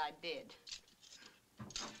just what I did.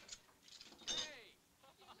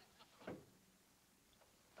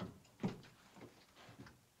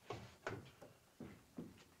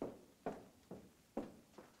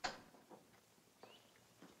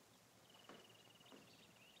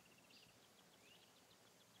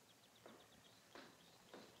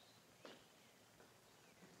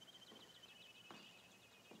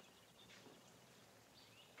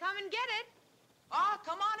 Come and get it. Oh,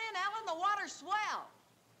 come on in, Ellen. The water's swell.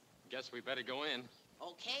 Guess we better go in.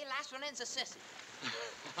 Okay, last one in's a sissy.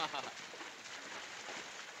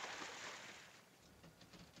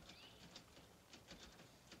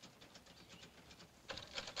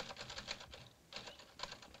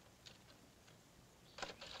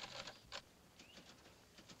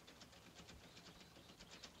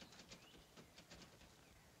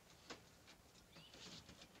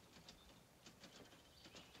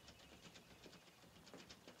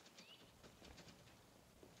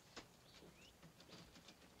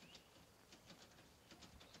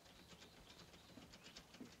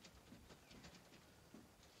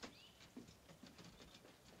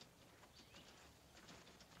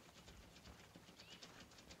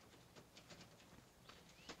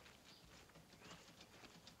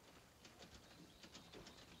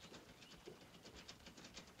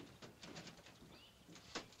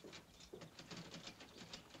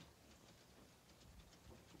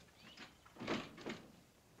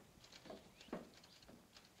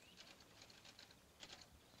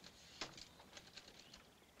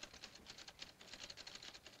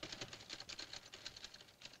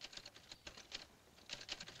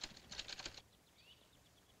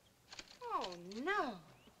 Oh, no.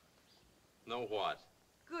 Know what?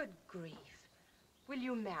 Good grief. Will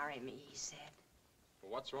you marry me, he said.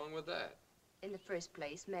 Well, what's wrong with that? In the first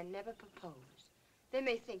place, men never propose. They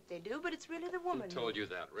may think they do, but it's really the woman Who told you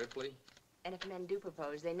that, Ripley? And if men do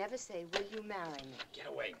propose, they never say, will you marry me? Get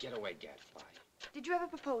away, gadfly. Did you ever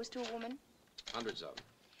propose to a woman? Hundreds of them.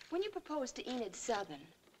 When you proposed to Enid Southern,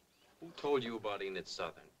 Who told you about Enid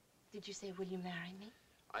Southern? did you say, will you marry me?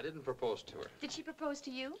 I didn't propose to her. Did she propose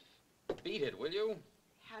to you? Beat it, will you?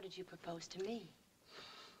 How did you propose to me?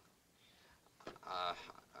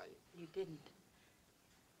 You didn't.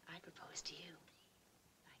 I proposed to you.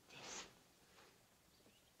 Like this.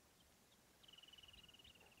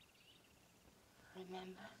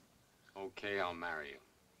 Remember? Okay, I'll marry you.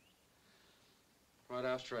 Right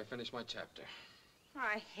after I finish my chapter.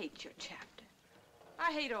 I hate your chapter.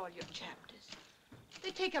 I hate all your chapters.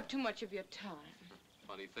 They take up too much of your time.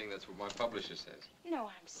 Funny thing, that's what my publisher says. No,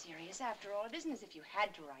 I'm serious. After all, it isn't as if you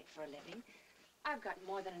had to write for a living. I've got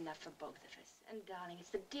more than enough for both of us. And, darling, it's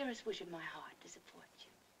the dearest wish of my heart to support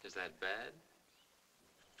you. Is that bad?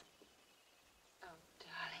 Oh,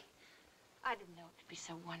 darling, I didn't know it could be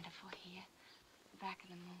so wonderful here, back of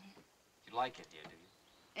the moon. You like it here, do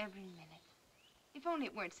you? Every minute. If only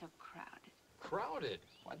it weren't so crowded. Crowded?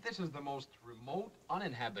 Why, this is the most remote,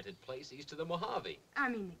 uninhabited place east of the Mojave. I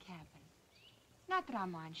mean the cabin. Not that I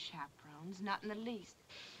mind chaperones, not in the least.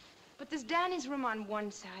 But there's Danny's room on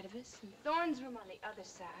one side of us, and Thorne's room on the other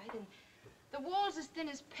side, and the walls as thin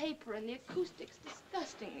as paper, and the acoustics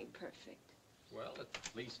disgustingly perfect. Well,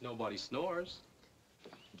 at least nobody snores.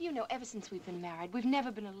 Do you know, ever since we've been married, we've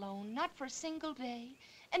never been alone, not for a single day.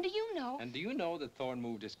 And do you know... And do you know that Thorne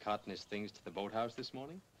moved his cot and his things to the boathouse this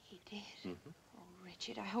morning? He did? Oh,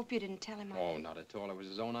 Richard, I hope you didn't tell him. Oh, not at all. It was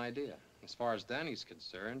his own idea. As far as Danny's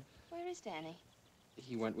concerned... Where is Danny?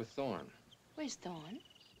 He went with Thorne. Where's Thorne?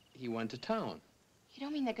 He went to town. You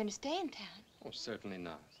don't mean they're going to stay in town? Oh, certainly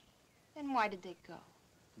not. Then why did they go?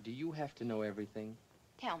 Do you have to know everything?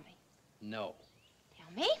 Tell me. No.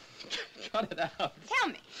 Tell me? Cut it out. Tell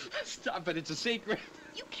me. Stop it. It's a secret.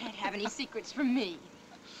 You can't have any secrets from me.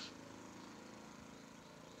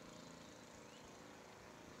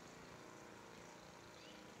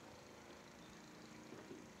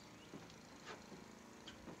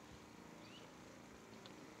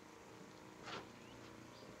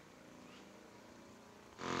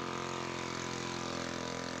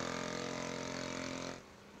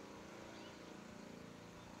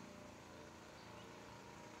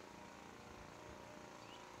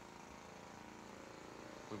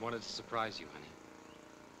 We wanted to surprise you, honey.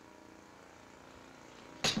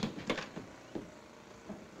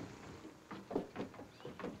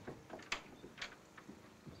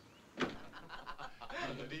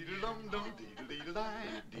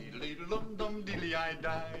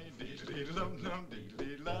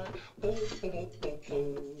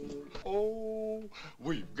 Oh,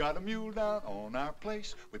 we've got a mule down on our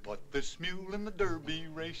place. We put this mule in the derby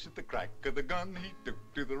race. At the crack of the gun, he took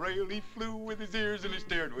to the rail. He flew with his ears and he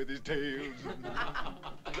stared with his tail.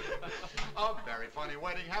 A very funny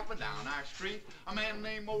wedding happened down our street. A man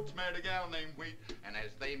named Oates married a gal named Wheat. And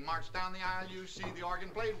as they marched down the aisle, you see the organ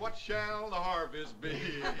played, "What shall the harvest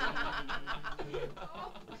be?"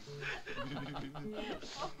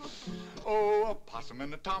 Oh, a possum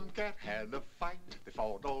and a tomcat had a fight. They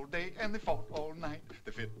fought all day and they fought all night.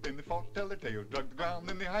 They fit and they fought till their tails dug the ground.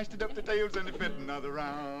 Then they hoisted up their tails and they fit another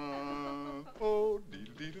round. Oh,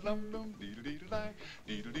 deedle-deedle-dum-dum, deedle-deedle-die,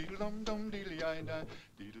 deedle-deedle-dum-dum, deedle-I-die,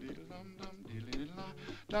 deedle-deedle-dum-dum,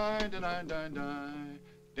 deedle-deedle-die, die-die-die-die.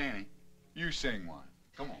 Danny, you sing one.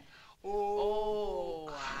 Come on.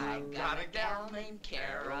 Oh, I got a gal named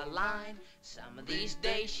Caroline. Some of these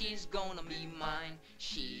days she's gonna be mine.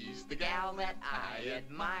 She's the gal that I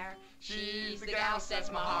admire. She's the gal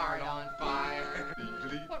sets my heart on fire.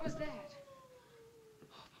 What was that?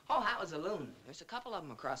 Oh, that was a loon. There's a couple of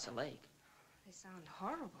them across the lake. They sound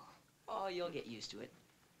horrible. Oh, you'll get used to it.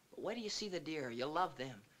 But wait till you see the deer. You'll love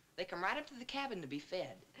them. They come right up to the cabin to be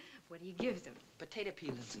fed. What do you give them? Potato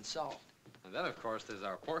peelings and salt. And then, of course, there's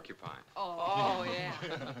our porcupine. Oh,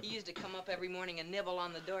 yeah. He used to come up every morning and nibble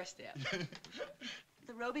on the doorstep.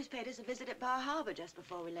 The Robies paid us a visit at Bar Harbor just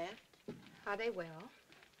before we left. Are they well?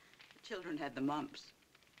 The children had the mumps.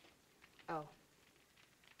 Oh.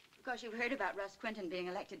 Of course, you've heard about Russ Quinton being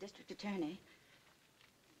elected district attorney.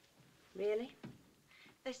 Really?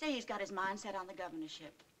 They say he's got his mind set on the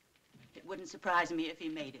governorship. It wouldn't surprise me if he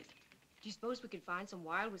made it. Do you suppose we could find some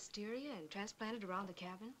wild wisteria and transplant it around the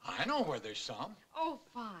cabin? I know where there's some. Oh,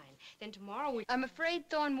 fine. Then tomorrow we... I'm afraid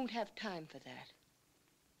Thorne won't have time for that.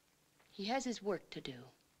 He has his work to do.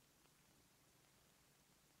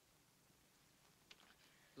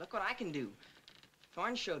 Look what I can do.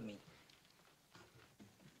 Thorne showed me.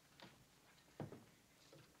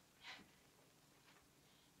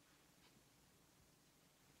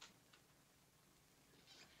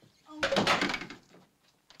 Oh,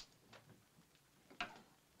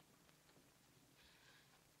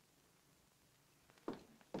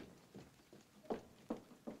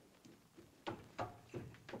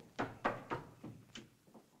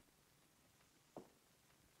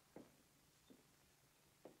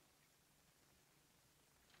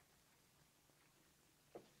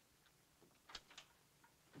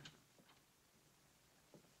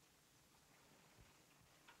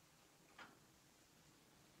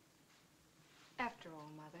 After all,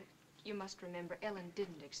 Mother, you must remember Ellen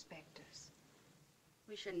didn't expect us.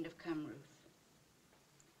 We shouldn't have come, Ruth.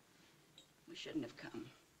 We shouldn't have come.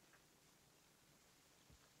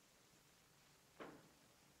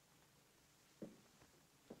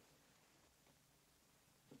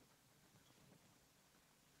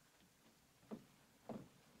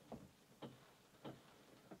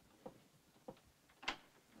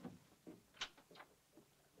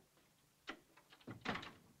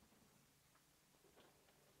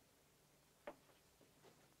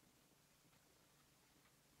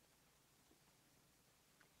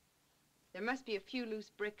 There must be a few loose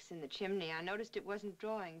bricks in the chimney. I noticed it wasn't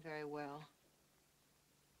drawing very well.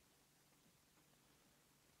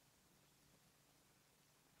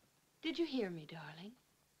 Did you hear me, darling?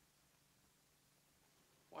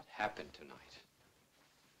 What happened tonight?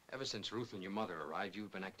 Ever since Ruth and your mother arrived,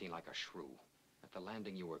 you've been acting like a shrew. At the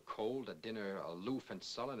landing, you were cold. At dinner, aloof and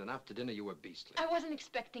sullen. And after dinner, you were beastly. I wasn't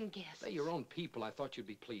expecting guests. They're your own people. I thought you'd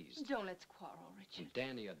be pleased. Don't let's quarrel, Richard. And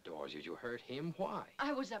Danny adores you. You hurt him. Why?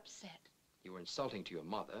 I was upset. You were insulting to your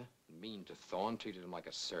mother, mean to Thorne, treated him like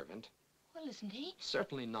a servant. Well, isn't he?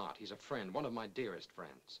 Certainly not. He's a friend, one of my dearest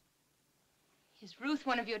friends. Is Ruth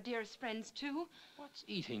one of your dearest friends, too? What's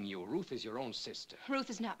eating you? Ruth is your own sister. Ruth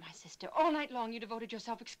is not my sister. All night long, you devoted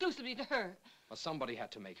yourself exclusively to her. Well, somebody had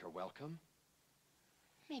to make her welcome.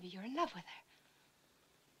 Maybe you're in love with her.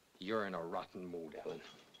 You're in a rotten mood, Ellen.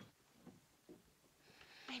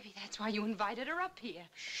 Maybe that's why you invited her up here.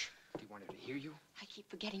 Shh. Do you want her to hear you? I keep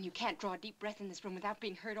forgetting you can't draw a deep breath in this room without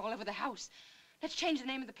being heard all over the house. Let's change the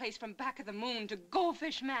name of the place from Back of the Moon to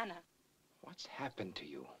Goldfish Manor. What's happened to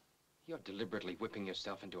you? You're deliberately whipping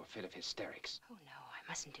yourself into a fit of hysterics. Oh, no, I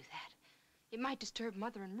mustn't do that. It might disturb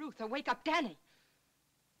Mother and Ruth or wake up Danny.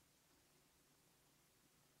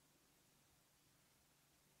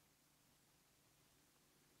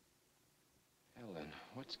 Ellen,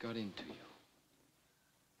 what's got into you?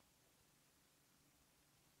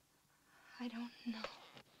 I don't know.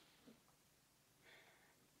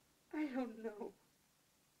 I don't know.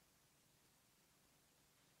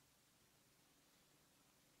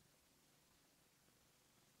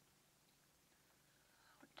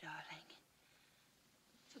 Oh, darling.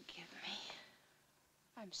 Forgive me.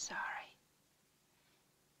 I'm sorry.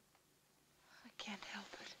 I can't help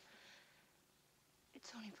it.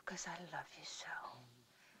 It's only because I love you so.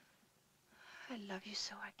 I love you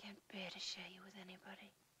so I can't bear to share you with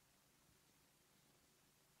anybody.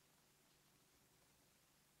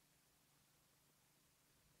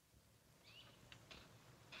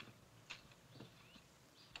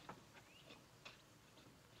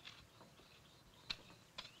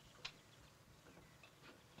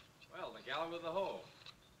 Well, the gal with the hoe.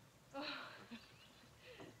 Oh.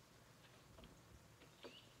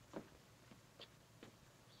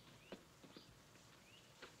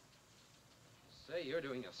 Say, you're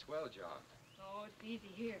doing a swell job. Oh, it's easy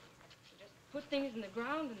here. You just put things in the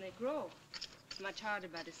ground and they grow. It's much harder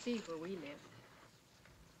by the sea where we live.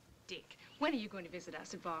 Dick, when are you going to visit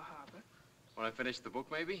us at Bar Harbor? When I finish the book,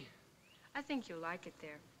 maybe? I think you'll like it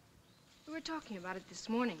there. We were talking about it this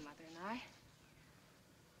morning, Mother and I.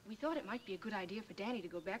 We thought it might be a good idea for Danny to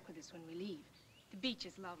go back with us when we leave. The beach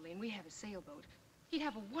is lovely, and we have a sailboat. He'd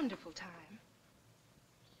have a wonderful time.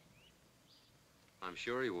 I'm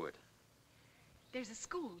sure he would. There's a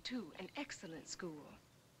school, too, an excellent school.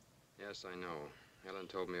 Yes, I know. Ellen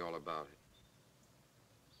told me all about it.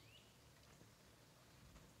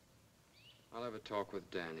 I'll have a talk with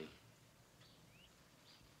Danny.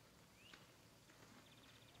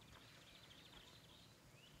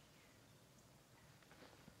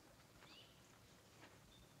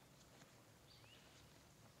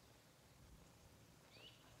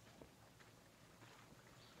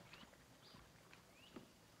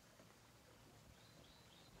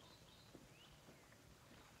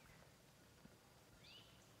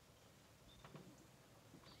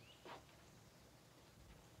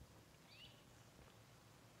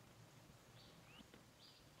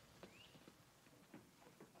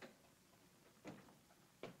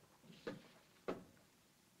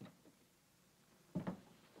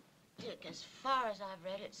 Dick, as far as I've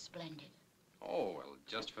read, it's splendid. Oh, well,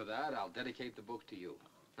 just for that, I'll dedicate the book to you.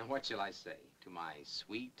 Now, what shall I say? To my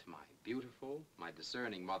sweet, my beautiful, my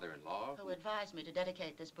discerning mother-in-law? Who advised me to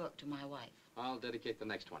dedicate this book to my wife. I'll dedicate the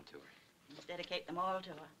next one to her. Let's dedicate them all to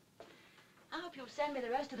her. I hope you'll send me the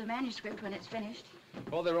rest of the manuscript when it's finished.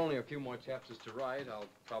 Well, there are only a few more chapters to write. I'll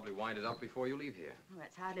probably wind it up before you leave here. Well,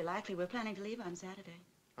 that's hardly likely. We're planning to leave on Saturday.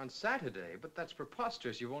 On Saturday? But that's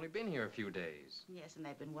preposterous. You've only been here a few days. Yes, and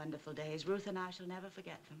they've been wonderful days. Ruth and I shall never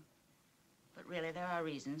forget them. But really, there are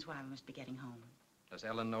reasons why we must be getting home. Does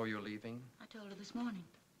Ellen know you're leaving? I told her this morning.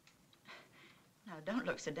 Now, don't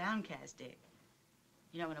look so downcast, Dick.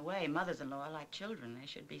 You know, in a way, mothers-in-law are like children. They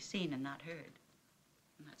should be seen and not heard.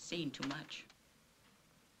 Not seen too much.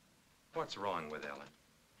 What's wrong with Ellen?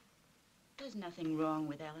 There's nothing wrong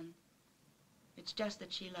with Ellen. It's just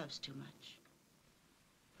that she loves too much.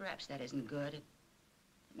 Perhaps that isn't good. It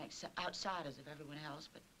makes outsiders of everyone else,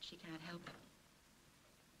 but she can't help it.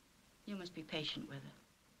 You must be patient with her.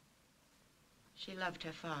 She loved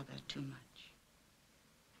her father too much.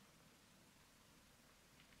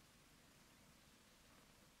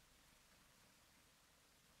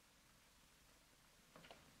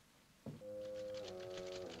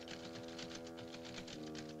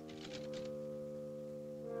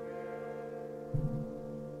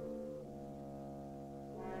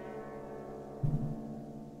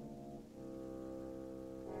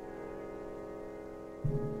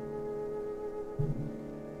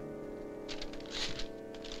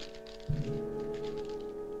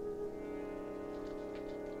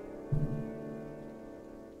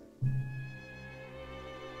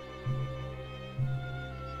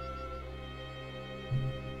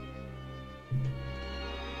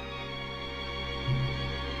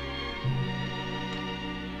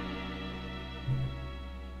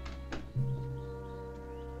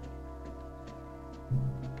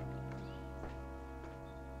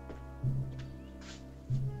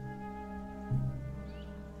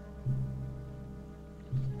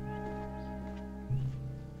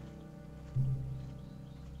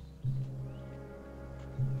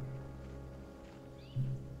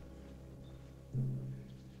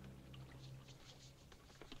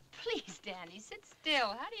 Please, Danny, sit still.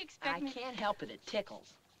 How do you expect me? I can't help it. It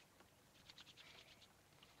tickles.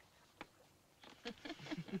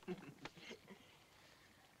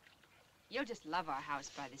 You'll just love our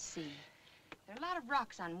house by the sea. There are a lot of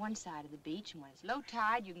rocks on one side of the beach, and when it's low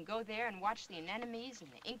tide, you can go there and watch the anemones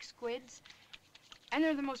and the ink squids. And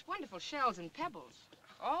there are the most wonderful shells and pebbles,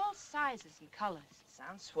 all sizes and colors.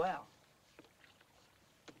 Sounds swell.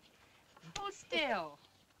 Hold still.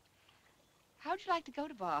 How'd you like to go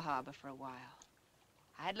to Bar Harbor for a while?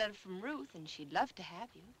 I had a letter from Ruth, and she'd love to have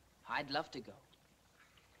you. I'd love to go.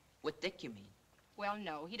 With Dick, you mean? Well,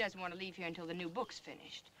 no, he doesn't want to leave here until the new book's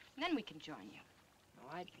finished. And then we can join you.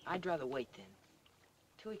 No, I'd rather wait then.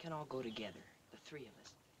 Till we can all go together, the three of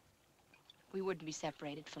us. We wouldn't be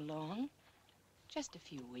separated for long. Just a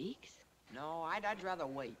few weeks. No, I'd rather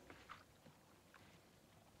wait.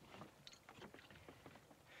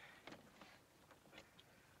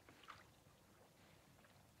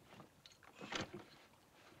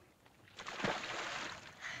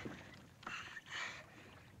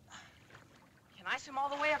 Can I swim all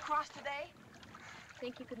the way across today?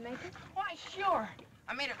 Think you could make it? Why, sure.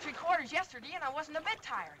 I made it 3/4 yesterday, and I wasn't a bit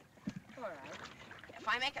tired. All right. If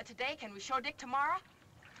I make it today, can we show Dick tomorrow?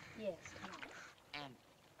 Yes, come on. And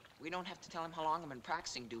we don't have to tell him how long I've been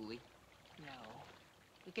practicing, do we? No.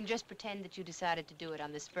 We can just pretend that you decided to do it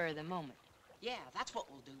on the spur of the moment. Yeah, that's what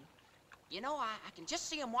we'll do. You know, I can just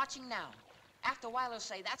see him watching now. After a while, he'll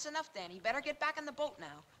say, "That's enough, Danny. Better get back in the boat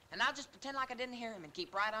now." And I'll just pretend like I didn't hear him and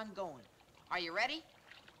keep right on going. Are you ready?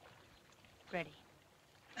 Ready.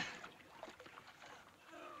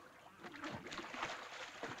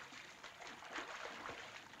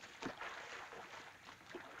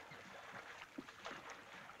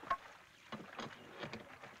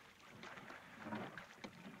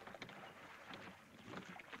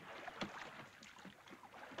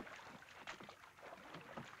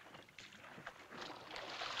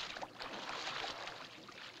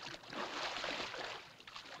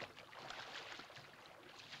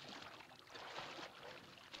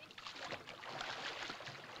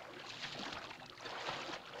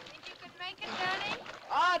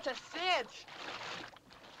 It's a cinch.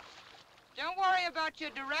 Don't worry about your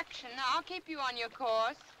direction. I'll keep you on your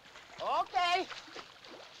course. Okay.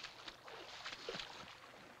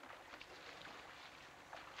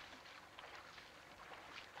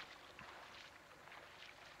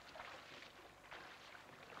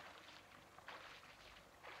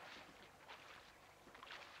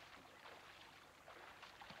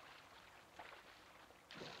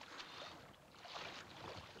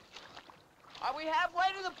 Are we halfway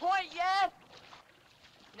to the point yet?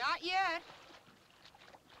 Not yet.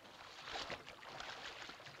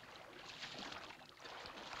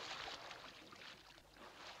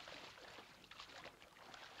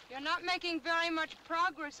 You're not making very much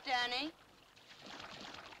progress, Danny.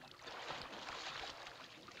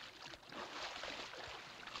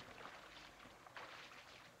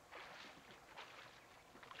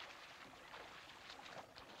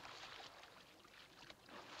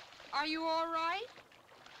 Are you all right?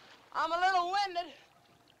 I'm a little winded.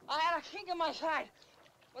 I had a kink in my side,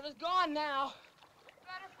 but it's gone now.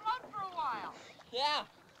 Better float for a while. Yeah.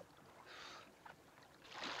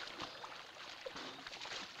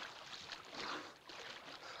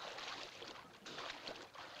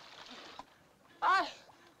 I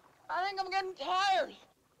think I'm getting tired.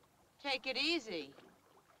 Take it easy.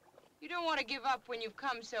 You don't want to give up when you've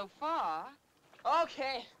come so far.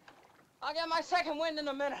 Okay. I'll get my second wind in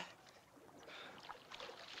a minute.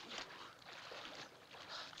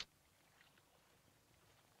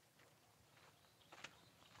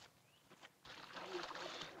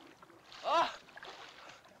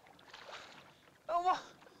 Oh,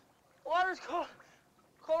 water's cold.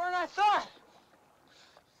 Colder than I thought.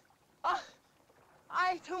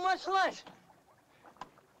 I ate too much lunch.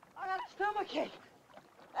 I got a stomachache.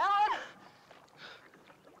 Alan!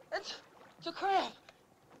 It's a cramp.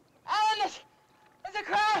 Alan, it's a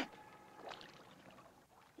cramp.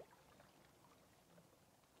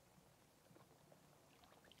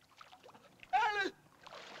 Alan!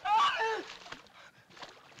 Alan!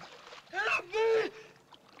 Help me!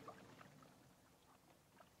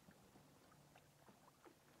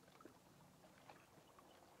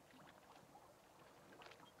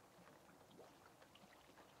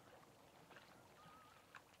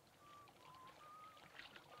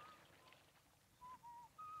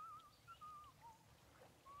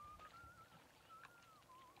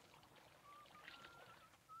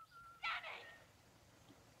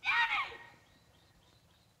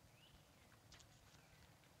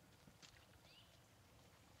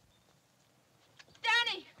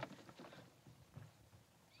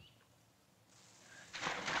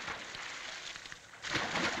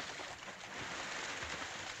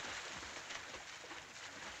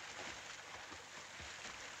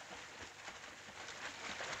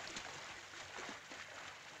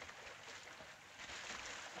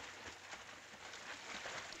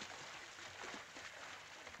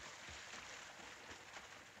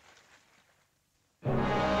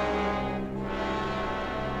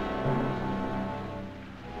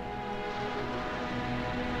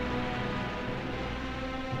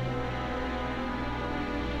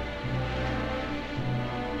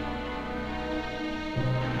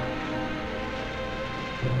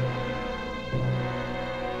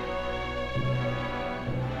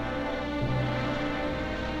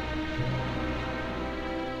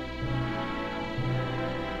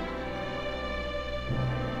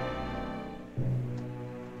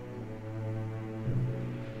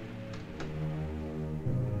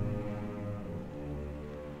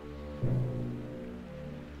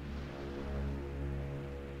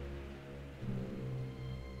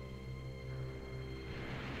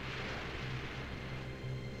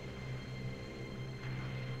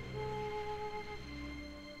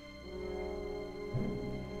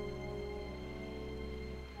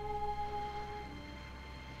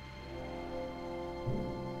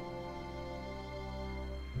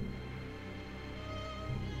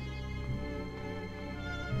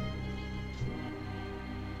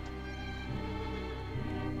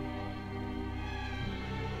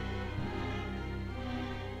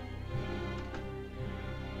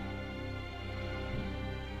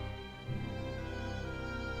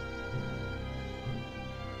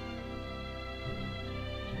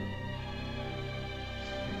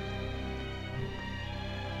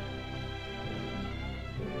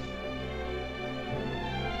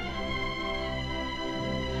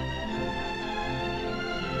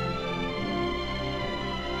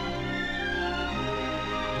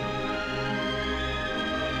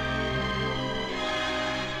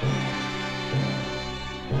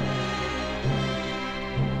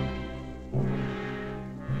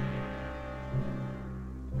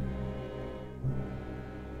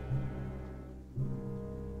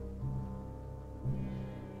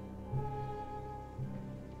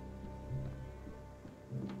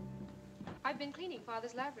 I've been cleaning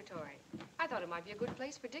Father's laboratory. I thought it might be a good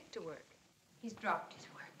place for Dick to work. He's dropped his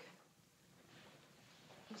work.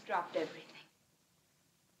 He's dropped everything.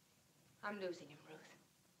 I'm losing him, Ruth.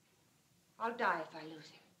 I'll die if I lose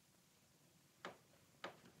him.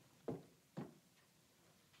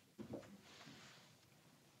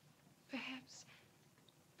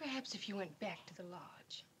 Perhaps if you went back to the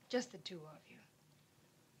lodge, just the two of you.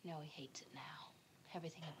 No, he hates it now.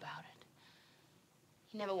 Everything about it.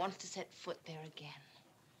 He never wants to set foot there again.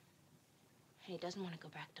 And he doesn't want to go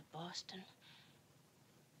back to Boston.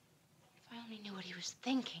 If I only knew what he was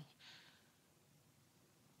thinking.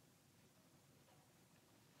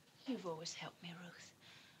 You've always helped me, Ruth.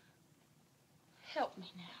 Help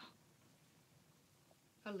me now.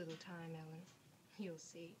 A little time, Ellen. You'll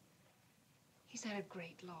see. He's at a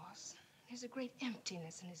great loss. There's a great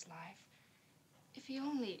emptiness in his life. If he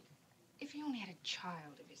only had a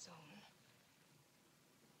child of his own.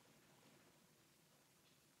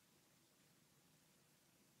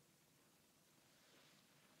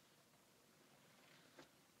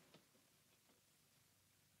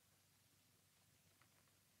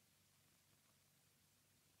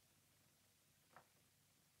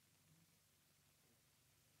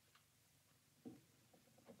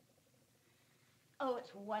 Oh,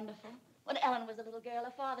 it's wonderful. When Ellen was a little girl,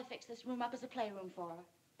 her father fixed this room up as a playroom for her.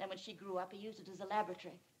 Then when she grew up, he used it as a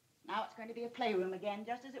laboratory. Now it's going to be a playroom again,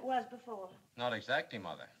 just as it was before. Not exactly,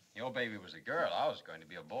 Mother. Your baby was a girl. I was going to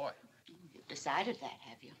be a boy. You've decided that,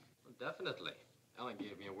 have you? Well, definitely. Ellen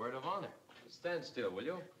gave me a word of honor. Stand still, will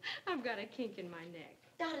you? I've got a kink in my neck.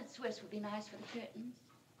 Dotted Swiss would be nice for the curtains.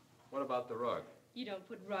 What about the rug? You don't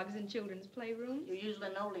put rugs in children's playrooms? You use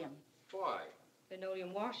linoleum. Why?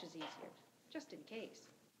 Linoleum washes easier, just in case.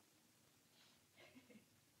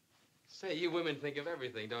 Say, you women think of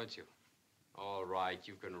everything, don't you? All right,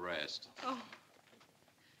 you can rest. Oh.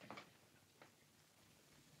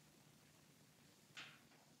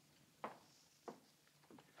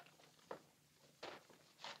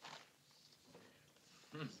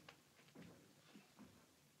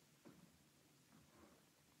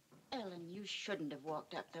 Ellen, you shouldn't have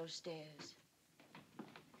walked up those stairs.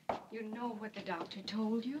 You know what the doctor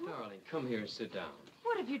told you? Darling, come here and sit down.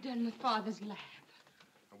 What have you done with Father's lab?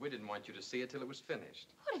 We didn't want you to see it till it was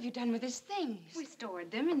finished. What have you done with his things? We stored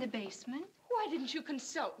them in the basement. Why didn't you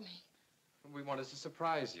consult me? We wanted to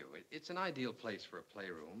surprise you. It's an ideal place for a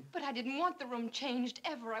playroom. But I didn't want the room changed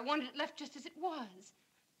ever. I wanted it left just as it was.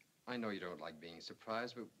 I know you don't like being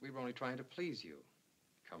surprised, but we were only trying to please you.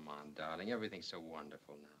 Come on, darling. Everything's so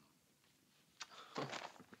wonderful now.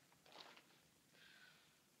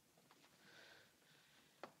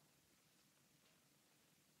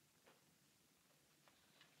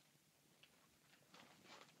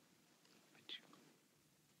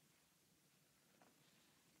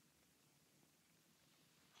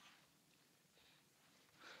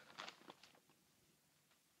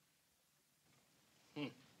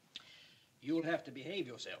 You'll have to behave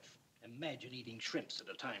yourself. Imagine eating shrimps at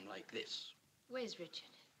a time like this. Where's Richard?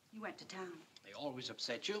 He went to town. They always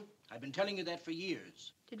upset you. I've been telling you that for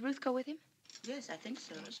years. Did Ruth go with him? Yes, I think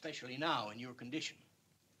so. And especially now in your condition.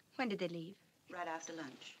 When did they leave? Right after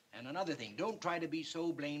lunch. And another thing, don't try to be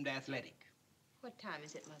so blamed athletic. What time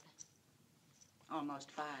is it, Mother? Almost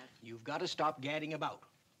 5. You've got to stop gadding about.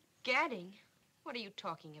 Gadding? What are you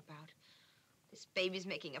talking about? This baby's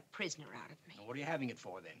making a prisoner out of me. Now, what are you having it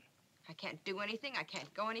for, then? I can't do anything. I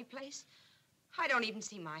can't go anyplace. I don't even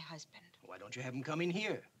see my husband. Why don't you have him come in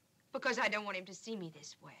here? Because I don't want him to see me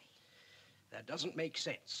this way. That doesn't make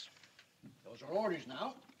sense. Those are orders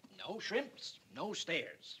now. No shrimps, no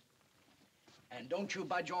stairs. And don't you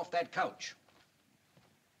budge off that couch.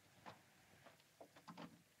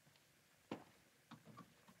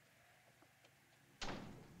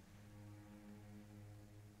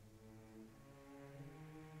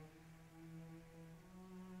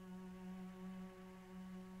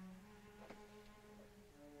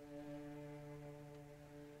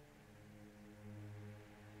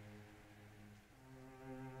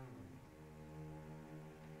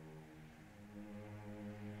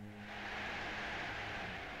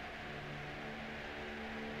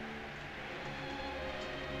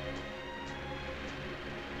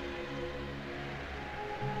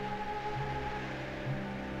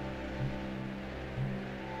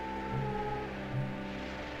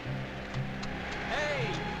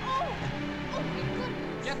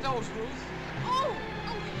 Those, Ruth. Oh,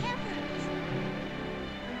 heavens!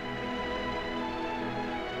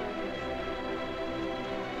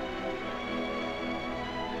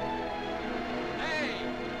 Hey!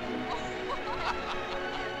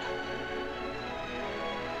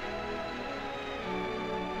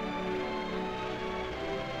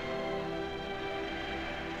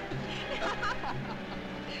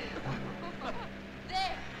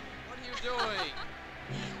 There! What are you doing?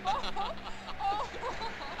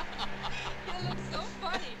 You look so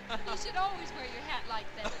funny. You should always wear your hat like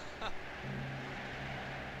that.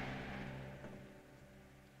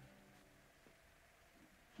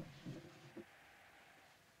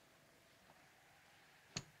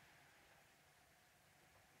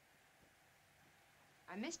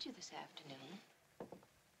 I missed you this afternoon.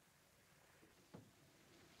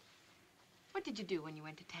 What did you do when you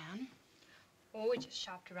went to town? Oh, we just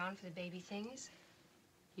shopped around for the baby things.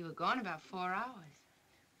 You were gone about 4 hours.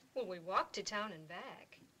 Well, we walked to town and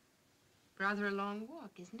back. Rather a long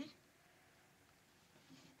walk, isn't it?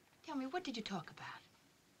 Tell me, what did you talk about?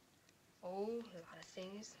 Oh, a lot of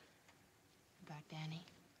things. About Danny?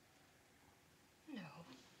 No,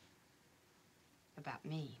 About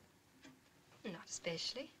me? not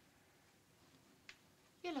especially.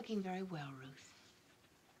 You're looking very well, Ruth.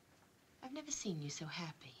 I've never seen you so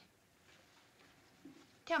happy.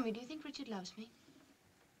 Tell me, do you think Richard loves me?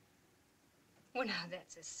 Well, now,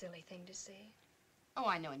 that's a silly thing to say. Oh,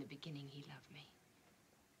 I know in the beginning he loved me.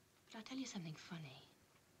 But I'll tell you something funny.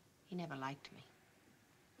 He never liked me.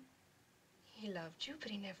 He loved you,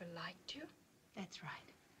 but he never liked you? That's right.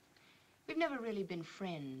 We've never really been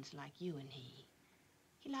friends like you and he.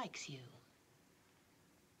 He likes you.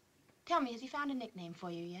 Tell me, has he found a nickname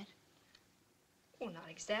for you yet? Well, not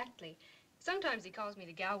exactly. Sometimes he calls me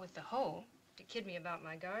the gal with the hoe to kid me about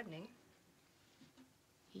my gardening.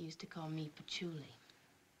 He used to call me Patchouli.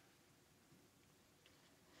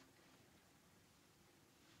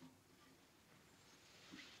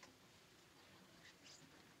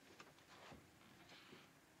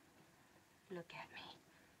 Look at me.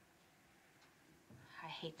 I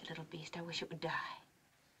hate the little beast. I wish it would die.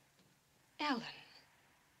 Ellen.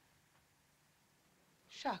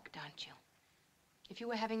 Shocked, aren't you? If you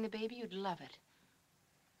were having the baby, you'd love it.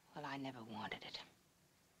 Well, I never wanted it.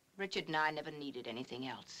 Richard and I never needed anything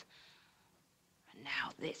else. And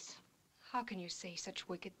now this. How can you say such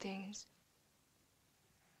wicked things?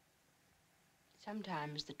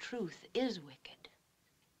 Sometimes the truth is wicked.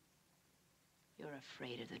 You're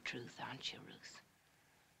afraid of the truth, aren't you, Ruth?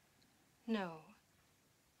 No.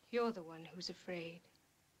 You're the one who's afraid.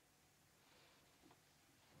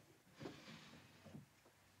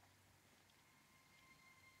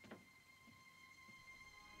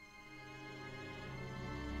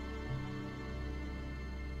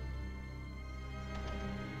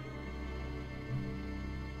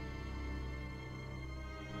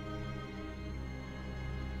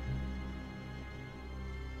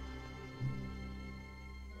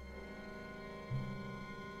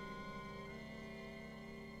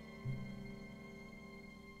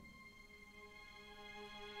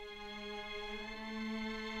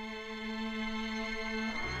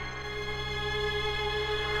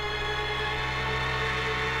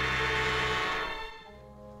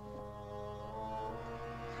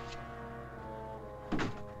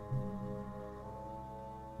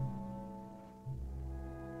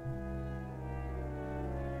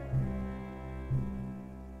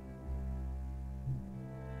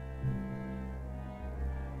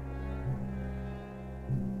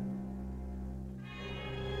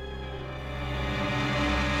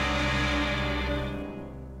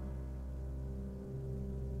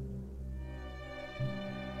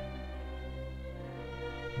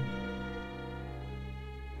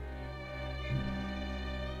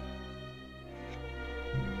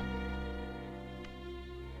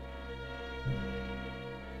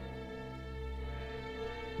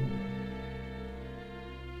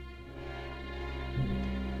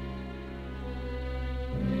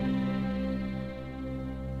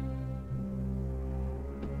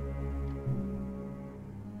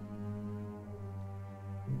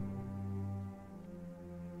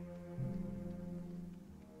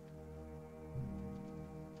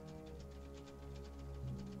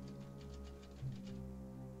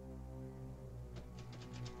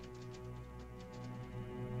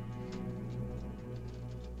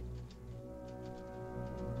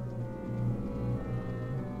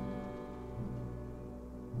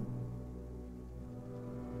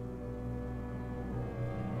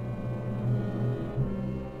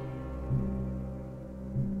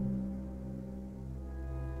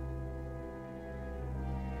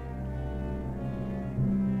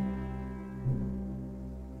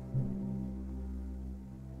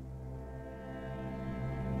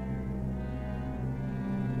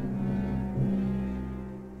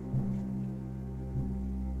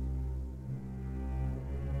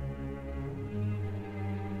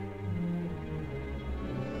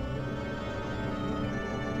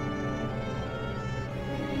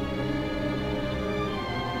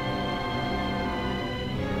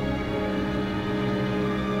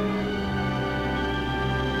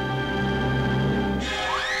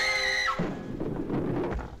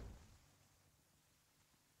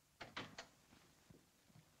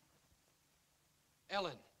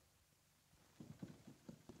 Ellen.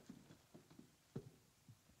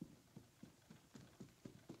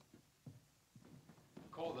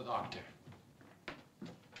 Call the doctor.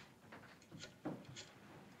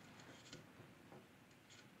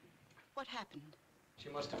 What happened? She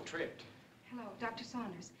must have tripped. Hello, Dr.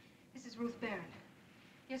 Saunders. This is Ruth Barron.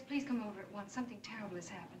 Yes, please come over at once. Something terrible has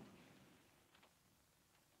happened.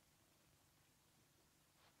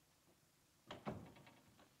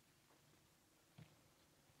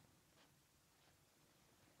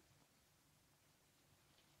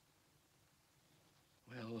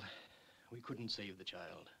 We couldn't save the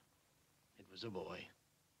child. It was a boy.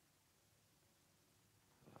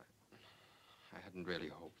 I hadn't really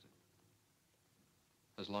hoped.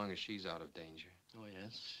 As long as she's out of danger. Oh,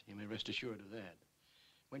 yes. You may rest assured of that.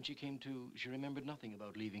 When she came to, she remembered nothing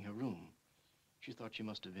about leaving her room. She thought she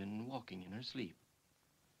must have been walking in her sleep.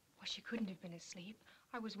 Well, she couldn't have been asleep.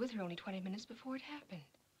 I was with her only 20 minutes before it happened.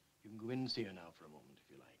 You can go in and see her now for a moment, if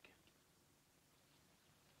you like.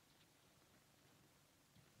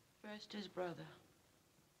 First his brother,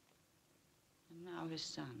 and now his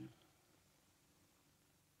son.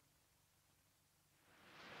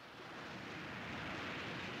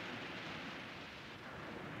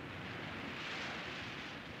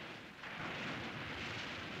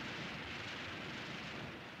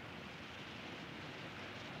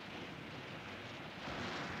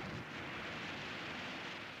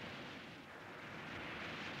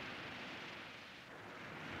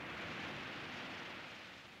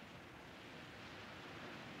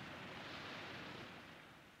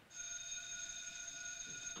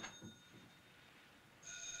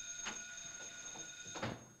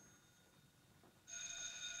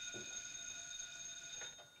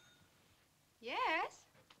 Yes?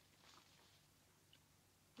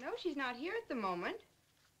 No, she's not here at the moment.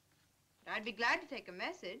 But I'd be glad to take a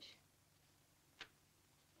message.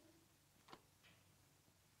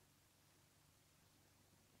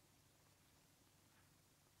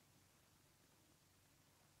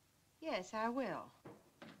 Yes, I will.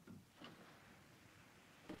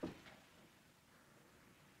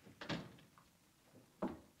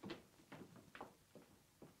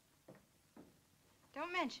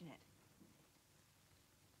 Don't mention it.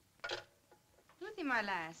 Ruthie, my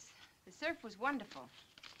lass, the surf was wonderful.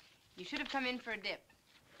 You should have come in for a dip.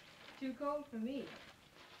 Too cold for me.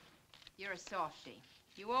 You're a softie.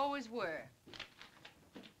 You always were.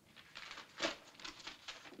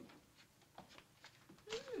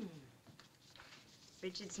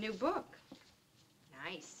 Richard's new book.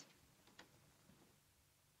 Nice.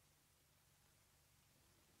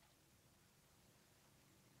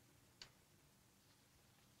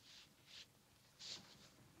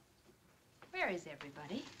 Where is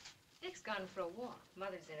everybody? Dick's gone for a walk.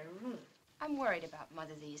 Mother's in her room. I'm worried about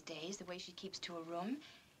Mother these days, the way she keeps to her room.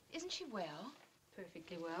 Isn't she well?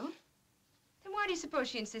 Perfectly well. Then why do you suppose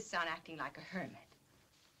she insists on acting like a hermit?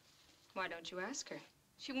 Why don't you ask her?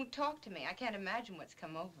 She won't talk to me. I can't imagine what's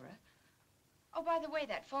come over her. Oh, by the way,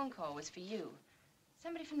 that phone call was for you.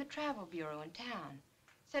 Somebody from the travel bureau in town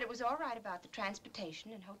said it was all right about the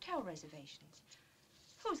transportation and hotel reservations.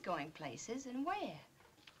 Who's going places and where?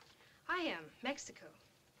 I am. Mexico.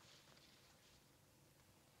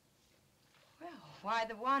 Well, why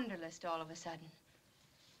the wanderlust all of a sudden?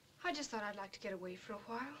 I just thought I'd like to get away for a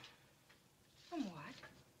while. From what?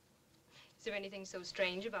 Is there anything so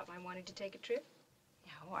strange about my wanting to take a trip?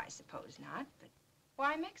 No, I suppose not, but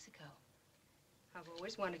why Mexico? I've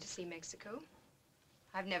always wanted to see Mexico.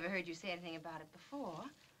 I've never heard you say anything about it before.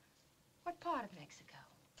 What part of Mexico?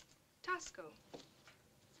 Tasco.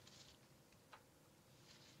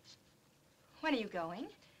 When are you going?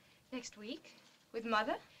 Next week. With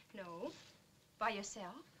Mother? No. By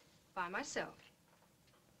yourself? By myself.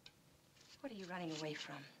 What are you running away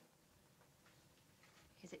from?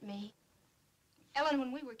 Is it me? Ellen,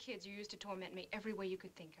 when we were kids, you used to torment me every way you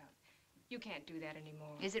could think of. You can't do that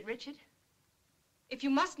anymore. Is it Richard? If you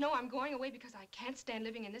must know, I'm going away because I can't stand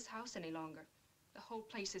living in this house any longer. The whole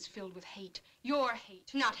place is filled with hate. Your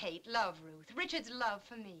hate. Not hate, love, Ruth. Richard's love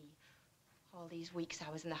for me. All these weeks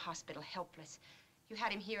I was in the hospital, helpless. You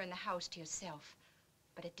had him here in the house to yourself.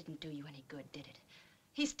 But it didn't do you any good, did it?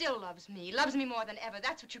 He still loves me more than ever.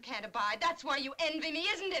 That's what you can't abide. That's why you envy me,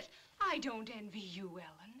 isn't it? I don't envy you,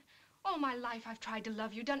 Ellen. All my life I've tried to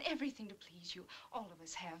love you, done everything to please you. All of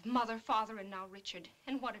us have. Mother, Father, and now Richard.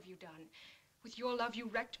 And what have you done? With your love, you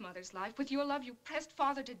wrecked Mother's life. With your love, you pressed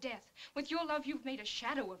Father to death. With your love, you've made a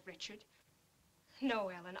shadow of Richard. No,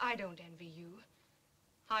 Ellen, I don't envy you.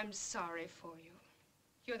 I'm sorry for you.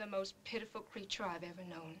 You're the most pitiful creature I've ever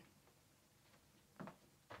known.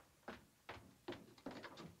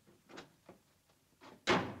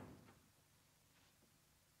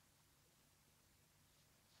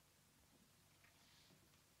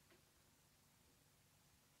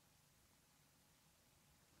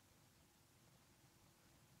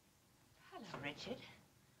 Hello, Richard.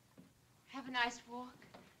 Have a nice walk.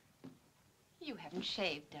 You haven't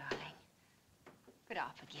shaved, darling. But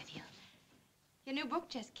I'll forgive you. Your new book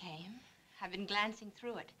just came. I've been glancing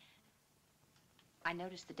through it. I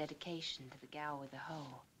noticed the dedication to the gal with the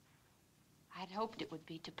hoe. I'd hoped it would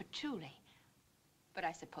be to Patchouli, but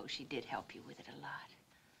I suppose she did help you with it a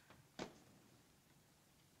lot.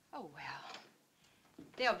 Oh, well.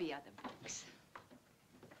 There'll be other books.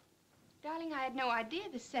 Darling, I had no idea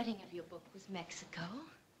the setting of your book was Mexico.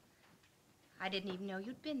 I didn't even know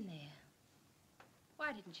you'd been there.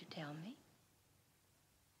 Why didn't you tell me?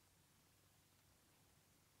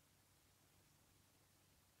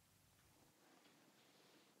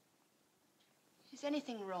 Is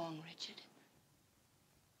anything wrong, Richard?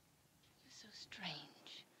 You're so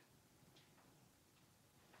strange.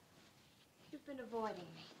 You've been avoiding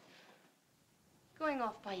me. Going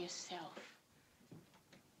off by yourself.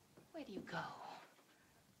 Where do you go?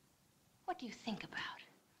 What do you think about?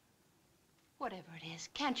 Whatever it is,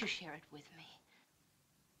 can't you share it with me?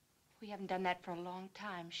 We haven't done that for a long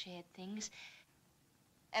time, shared things.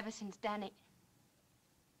 Ever since Danny...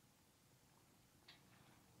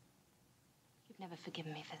 You've never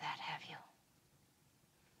forgiven me for that, have you?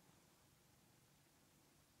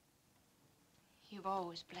 You've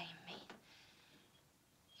always blamed me.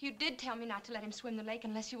 You did tell me not to let him swim the lake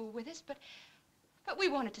unless you were with us, but we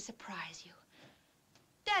wanted to surprise you.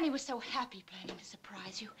 Danny was so happy planning to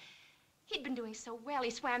surprise you. He'd been doing so well. He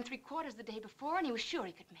swam 3/4 the day before, and he was sure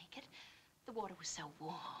he could make it. The water was so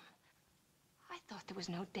warm. I thought there was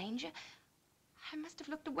no danger. I must have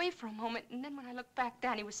looked away for a moment, and then when I looked back,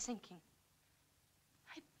 Danny was sinking.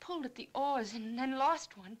 I pulled at the oars and then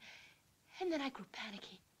lost one, and then I grew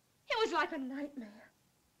panicky. It was like a nightmare.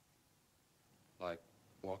 Like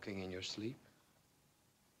walking in your sleep?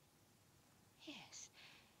 Yes.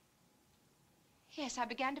 Yes, I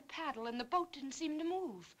began to paddle, and the boat didn't seem to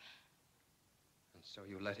move. And so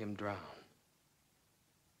you let him drown,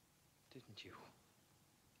 didn't you?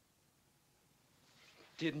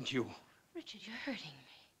 Didn't you? Richard, you're hurting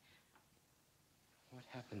me. What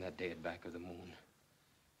happened that day at Back of the Moon?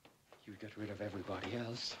 You got rid of everybody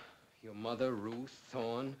else. Your mother, Ruth,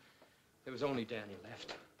 Thorne. There was only Danny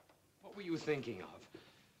left. What were you thinking of?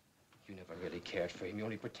 You never really cared for him. You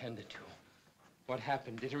only pretended to. What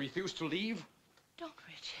happened? Did he refuse to leave? Don't,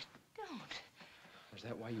 Richard. Don't. Was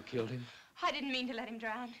that why you killed him? I didn't mean to let him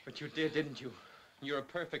drown. But you did, didn't you? You're a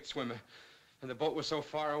perfect swimmer. And the boat was so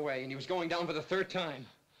far away, and he was going down for the 3rd time.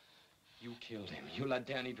 You killed him. You let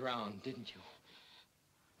Danny drown, didn't you?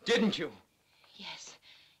 Didn't you? Yes.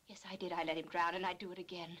 Yes, I did. I let him drown, and I'd do it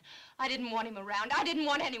again. I didn't want him around. I didn't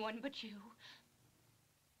want anyone but you.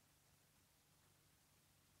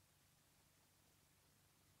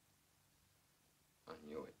 I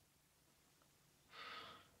knew it.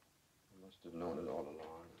 I must have known it all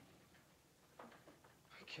along.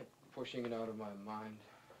 I kept pushing it out of my mind.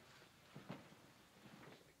 I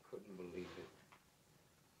couldn't believe it.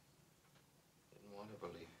 Didn't want to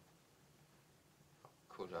believe it. How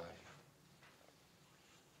could I?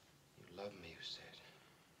 You loved me, you said.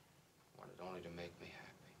 Wanted only to make me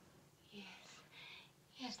happy. Yes.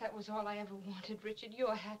 Yes, that was all I ever wanted, Richard.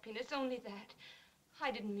 Your happiness, only that.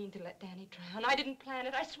 I didn't mean to let Danny drown. I didn't plan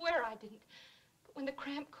it. I swear I didn't. But when the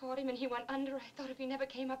cramp caught him and he went under, I thought if he never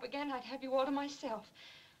came up again, I'd have you all to myself.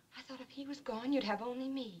 I thought if he was gone, you'd have only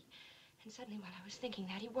me. And suddenly, while I was thinking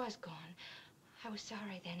that, he was gone. I was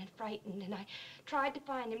sorry then and frightened, and I tried to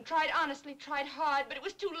find him, tried honestly, tried hard, but it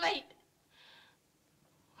was too late.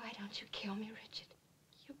 Why don't you kill me, Richard?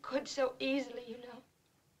 You could so easily, you know.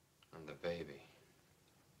 And the baby.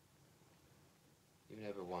 You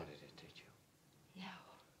never wanted it, did you? No.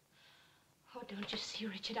 Oh, don't you see,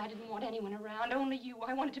 Richard? I didn't want anyone around, only you.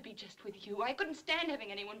 I wanted to be just with you. I couldn't stand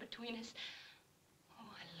having anyone between us. Oh,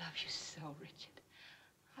 I love you so, Richard.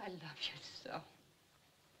 I love you so.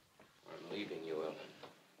 I'm leaving you, Ellen.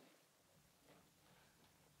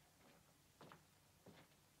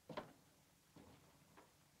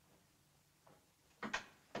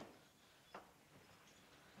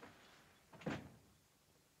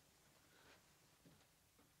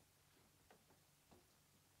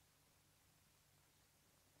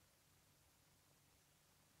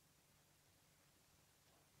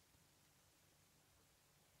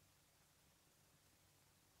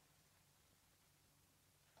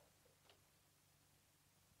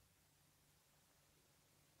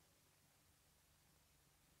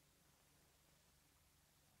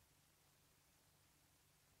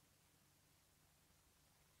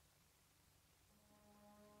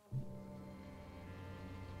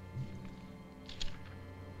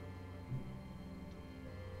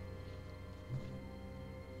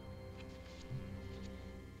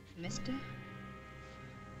 Mr.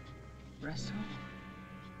 Russell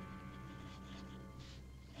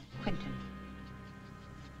Quinton,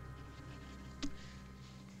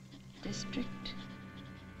 District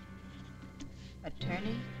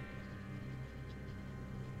Attorney,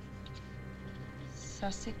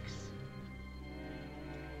 Sussex,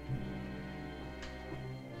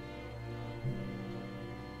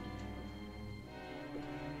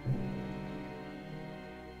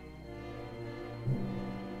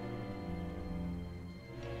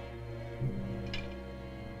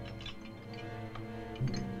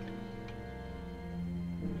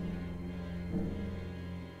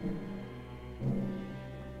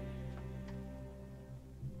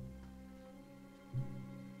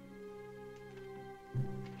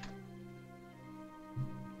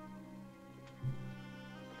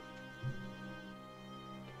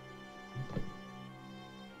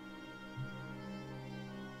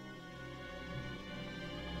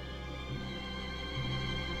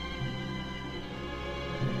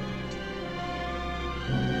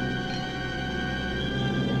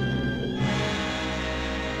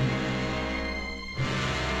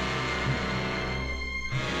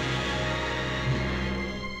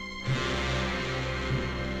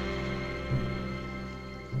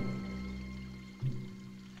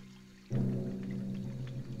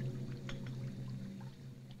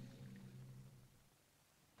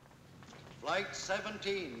 Flight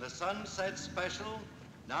 17, the Sunset Special,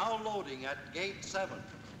 now loading at Gate 7.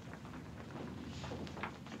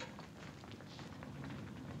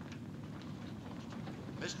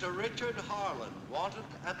 Mr. Richard Harland, wanted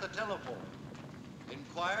at the telephone.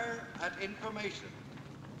 Inquire at information.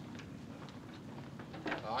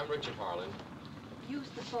 I'm Richard Harland. Use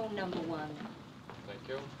the phone number 1. Thank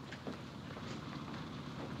you.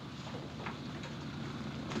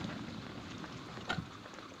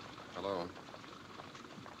 Hello.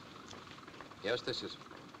 Yes, this is...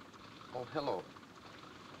 Oh, hello.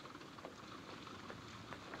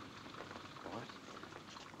 What?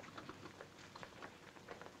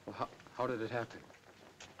 Well, how did it happen?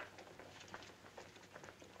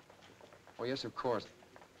 Oh, yes, of course.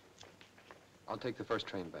 I'll take the first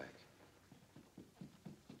train back.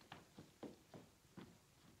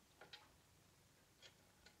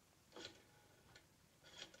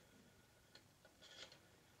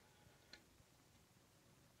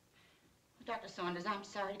 Dr. Saunders, I'm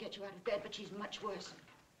sorry to get you out of bed, but she's much worse.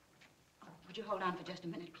 Would you hold on for just a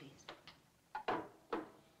minute, please?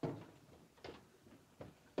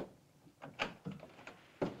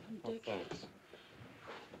 Oh, thanks.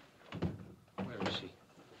 Where is she?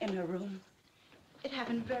 In her room. It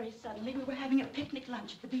happened very suddenly. We were having a picnic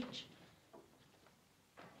lunch at the beach.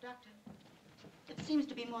 Doctor, it seems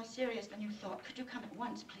to be more serious than you thought. Could you come at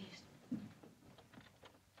once, please?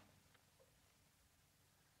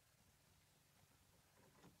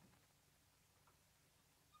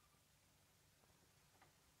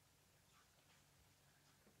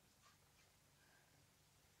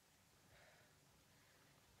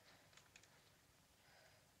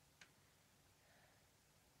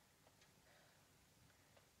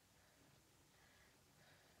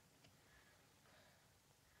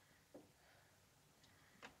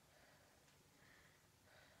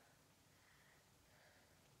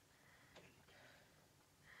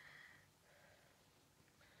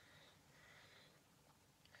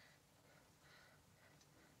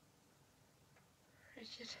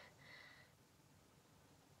 Richard.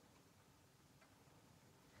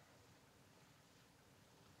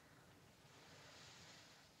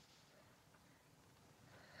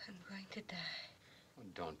 I'm going to die. Oh,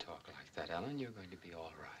 don't talk like that, Ellen. You're going to be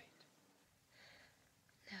all right.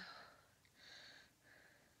 No.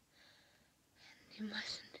 You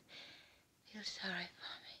mustn't feel sorry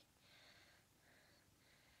for me.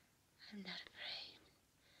 I'm not afraid.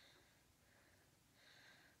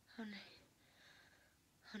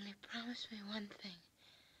 Only promise me one thing.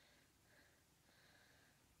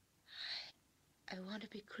 I want to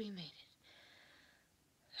be cremated,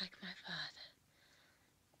 like my father.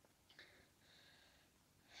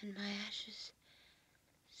 And my ashes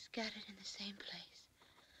scattered in the same place.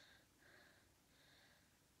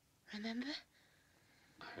 Remember?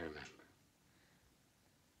 I remember.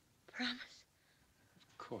 Promise?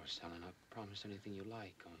 Of course, Ellen. I'll promise anything you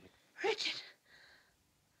like, only... Richard!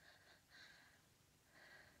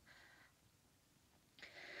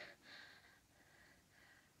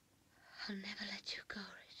 I'll never let you go,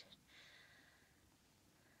 Richard.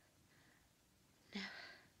 Never.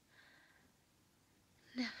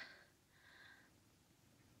 Never.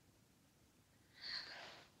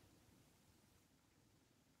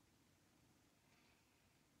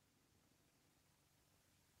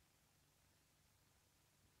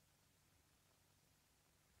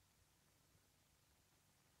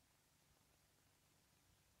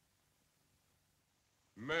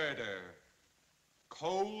 Murder.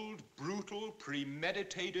 Cold, brutal,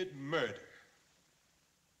 premeditated murder.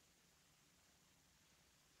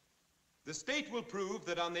 The state will prove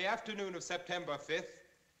that on the afternoon of September 5th,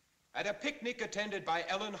 at a picnic attended by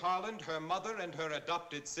Ellen Harland, her mother, and her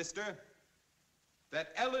adopted sister,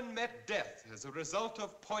 that Ellen met death as a result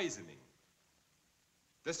of poisoning.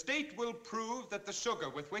 The state will prove that the sugar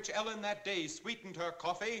with which Ellen that day sweetened her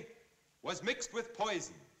coffee was mixed with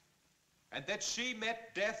poison, and that she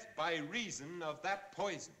met death by reason of that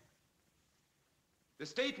poison. The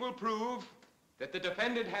state will prove that the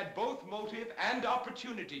defendant had both motive and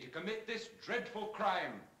opportunity to commit this dreadful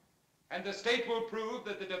crime. And the state will prove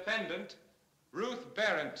that the defendant, Ruth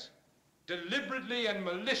Barrett, deliberately and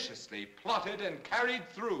maliciously plotted and carried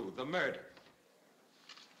through the murder.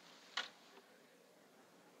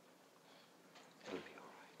 It'll be all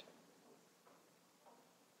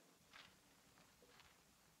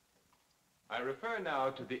right. I refer now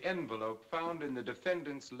to the envelope found in the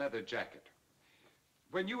defendant's leather jacket.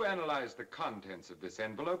 When you analyzed the contents of this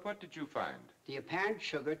envelope, what did you find? The apparent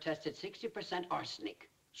sugar tested 60% arsenic.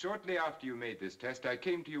 Shortly after you made this test, I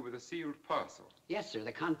came to you with a sealed parcel. Yes, sir.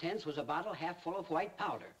 The contents was a bottle half full of white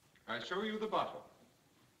powder. I show you the bottle.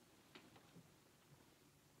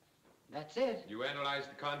 That's it. You analyzed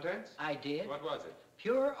the contents? I did. What was it?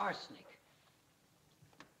 Pure arsenic.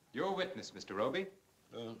 Your witness, Mr. Roby.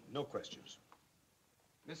 No questions.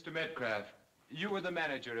 Mr. Medcraft, you were the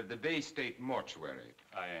manager of the Bay State Mortuary.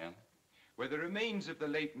 I am. Were the remains of the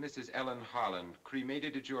late Mrs. Ellen Haaland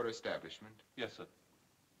cremated at your establishment? Yes, sir.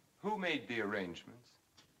 Who made the arrangements?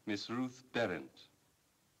 Miss Ruth Berendt.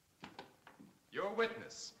 Your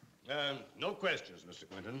witness. No questions, Mr.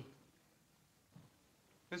 Quinton.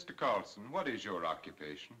 Mr. Carlson, what is your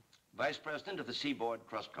occupation? Vice President of the Seaboard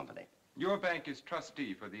Trust Company. Your bank is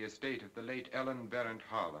trustee for the estate of the late Ellen Berendt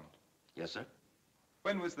Haaland. Yes, sir.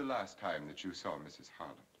 When was the last time that you saw Mrs.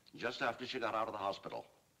 Haaland? Just after she got out of the hospital.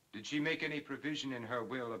 Did she make any provision in her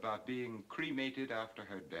will about being cremated after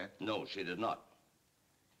her death? No, she did not.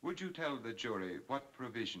 Would you tell the jury what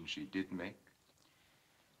provision she did make?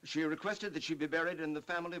 She requested that she be buried in the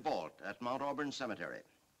family vault at Mount Auburn Cemetery.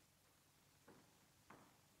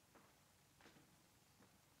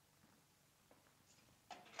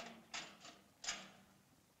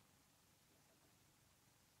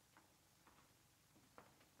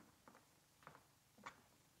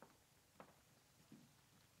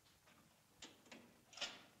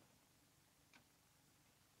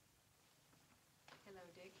 Hello,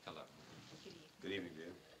 Dick. Hello. Good evening. Good evening,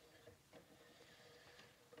 dear.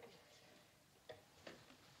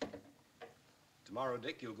 Tomorrow,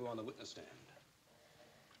 Dick, you'll go on the witness stand.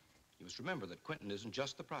 You must remember that Quinton isn't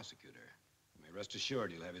just the prosecutor. You may rest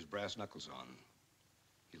assured he'll have his brass knuckles on.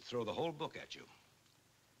 He'll throw the whole book at you.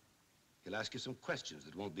 He'll ask you some questions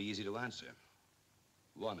that won't be easy to answer.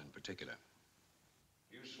 One in particular.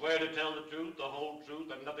 You swear to tell the truth, the whole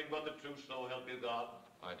truth, and nothing but the truth, so help you God?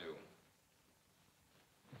 I do.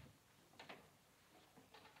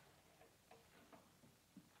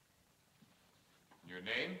 Your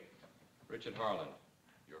name? Richard Harland.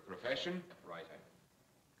 Your profession? Writing.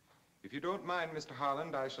 If you don't mind, Mr.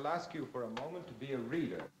 Haaland, I shall ask you for a moment to be a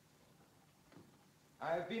reader.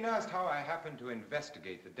 I have been asked how I happened to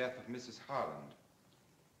investigate the death of Mrs. Haaland.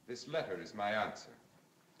 This letter is my answer.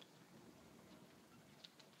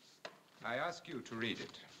 I ask you to read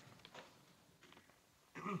it.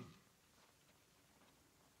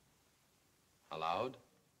 Aloud?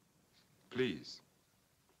 Please.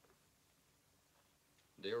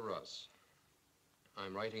 Dear Russ,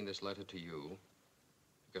 I'm writing this letter to you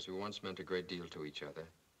because we once meant a great deal to each other,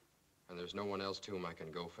 and there's no one else to whom I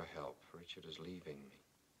can go for help. Richard is leaving me.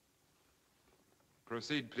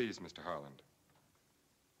 Proceed, please, Mr. Haaland.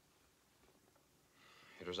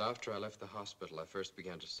 It was after I left the hospital I first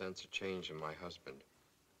began to sense a change in my husband.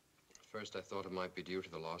 At first I thought it might be due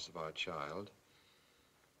to the loss of our child.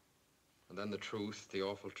 And then the truth, the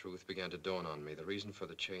awful truth, began to dawn on me. The reason for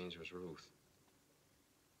the change was Ruth.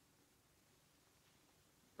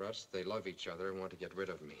 Russ, they love each other and want to get rid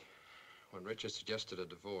of me. When Richard suggested a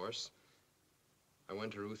divorce, I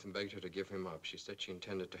went to Ruth and begged her to give him up. She said she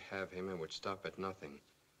intended to have him and would stop at nothing.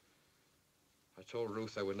 I told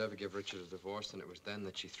Ruth I would never give Richard a divorce, and it was then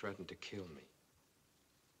that she threatened to kill me.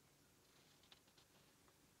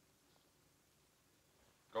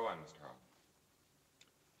 Go on, Mr. Haaland.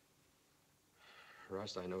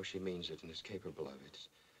 Russ, I know she means it and is capable of it.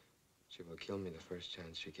 She will kill me the first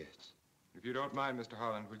chance she gets. If you don't mind, Mr.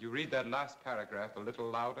 Haaland, will you read that last paragraph a little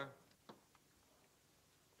louder?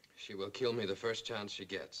 She will kill me the first chance she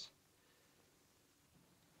gets.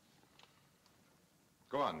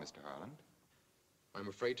 Go on, Mr. Haaland. I'm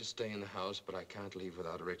afraid to stay in the house, but I can't leave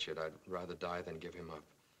without Richard. I'd rather die than give him up.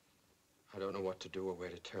 I don't know what to do or where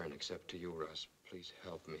to turn, except to you, Russ. Please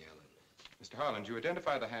help me, Ellen. Mr. Haaland, you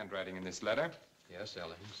identify the handwriting in this letter? Yes,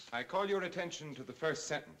 Ellen. I call your attention to the first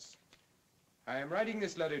sentence. I am writing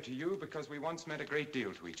this letter to you because we once meant a great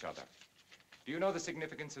deal to each other. Do you know the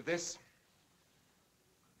significance of this?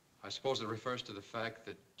 I suppose it refers to the fact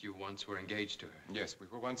that you once were engaged to her. Yes, we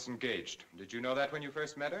were once engaged. Did you know that when you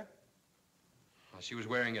first met her? Well, she was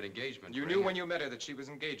wearing an engagement You ring. knew when you met her that she was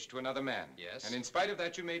engaged to another man? Yes. And in spite of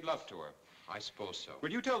that, you made love to her? I suppose so.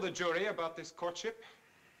 Will you tell the jury about this courtship?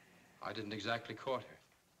 I didn't exactly court her.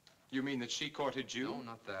 You mean that she courted you? No,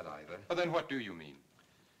 not that either. Well, then what do you mean?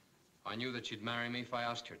 I knew that she'd marry me if I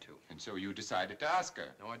asked her to. And so you decided to ask her?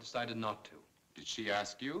 No, I decided not to. Did she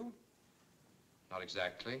ask you? Not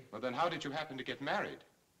exactly. Well, then how did you happen to get married?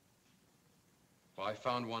 Well, I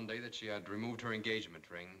found one day that she had removed her engagement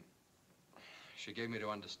ring. She gave me to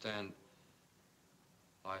understand.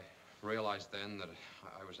 I realized then that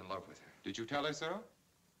I was in love with her. Did you tell her so?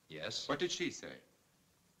 Yes. What did she say?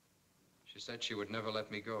 She said she would never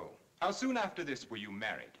let me go. How soon after this were you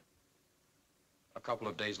married? A couple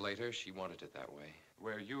of days later, she wanted it that way.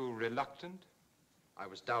 Were you reluctant? I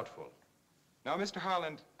was doubtful. Now, Mr.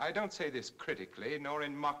 Haaland, I don't say this critically, nor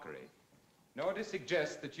in mockery, nor to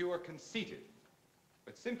suggest that you are conceited,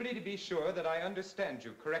 but simply to be sure that I understand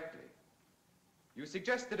you correctly. You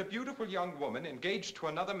suggest that a beautiful young woman engaged to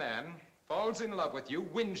another man falls in love with you,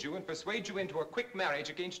 wins you, and persuades you into a quick marriage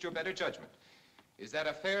against your better judgment. Is that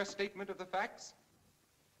a fair statement of the facts?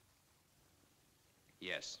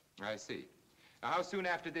 Yes. I see. Now, how soon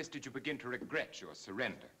after this did you begin to regret your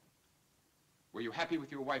surrender? Were you happy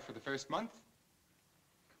with your wife for the first month?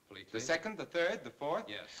 Completely. The second, the third, the fourth?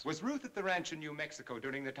 Yes. Was Ruth at the ranch in New Mexico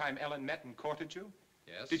during the time Ellen met and courted you?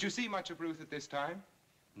 Yes. Did you see much of Ruth at this time?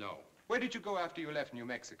 No. Where did you go after you left New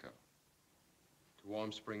Mexico? To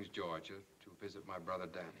Warm Springs, Georgia, to visit my brother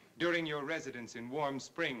Danny. During your residence in Warm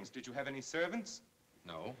Springs, did you have any servants?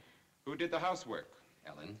 No. Who did the housework?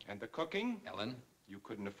 Ellen. And the cooking? Ellen. You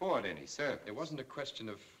couldn't afford any servants. It wasn't a question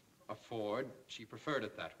of afford. She preferred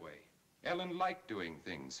it that way. Ellen liked doing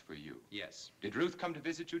things for you. Yes. Did Ruth come to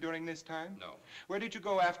visit you during this time? No. Where did you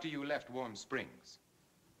go after you left Warm Springs?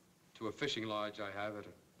 To a fishing lodge I have at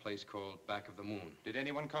a place called Back of the Moon. Did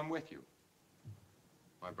anyone come with you?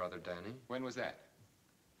 My brother Danny. When was that?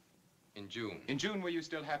 In June. In June, were you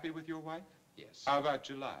still happy with your wife? Yes. How about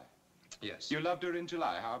July? Yes. You loved her in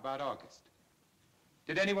July. How about August?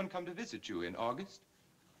 Did anyone come to visit you in August?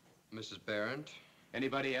 Mrs. Barrett.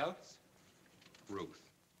 Anybody else? Ruth.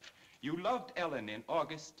 You loved Ellen in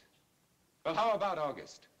August. Well, how about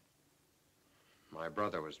August? My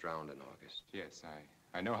brother was drowned in August. Yes,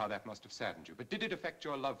 I know how that must have saddened you. But did it affect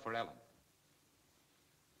your love for Ellen?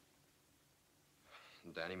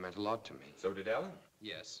 Danny meant a lot to me. So did Ellen?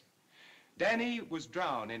 Yes. Danny was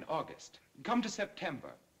drowned in August. Come to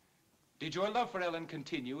September. Did your love for Ellen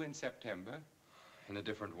continue in September? In a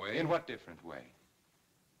different way. In what different way?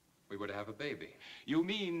 We were to have a baby. You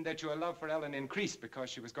mean that your love for Ellen increased because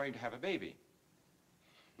she was going to have a baby?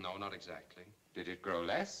 No, not exactly. Did it grow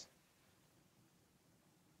less?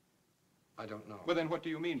 I don't know. Well, then what do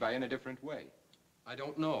you mean by in a different way? I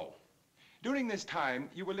don't know. During this time,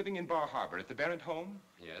 you were living in Bar Harbor at the Barrett home?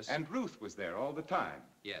 Yes. And Ruth was there all the time?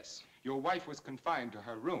 Yes. Your wife was confined to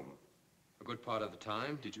her room? A good part of the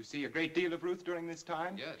time. Did you see a great deal of Ruth during this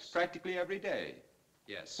time? Yes. Practically every day?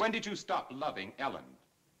 Yes. When did you stop loving Ellen?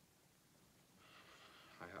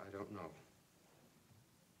 I don't know.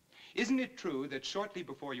 Isn't it true that shortly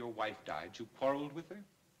before your wife died, you quarreled with her?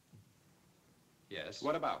 Yes.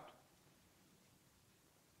 What about?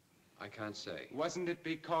 I can't say. Wasn't it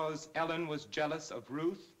because Ellen was jealous of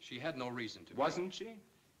Ruth? She had no reason to be. Wasn't she?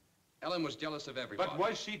 Ellen was jealous of everybody. But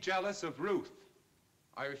was she jealous of Ruth?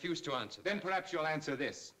 I refuse to answer that. Then perhaps you'll answer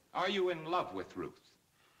this. Are you in love with Ruth?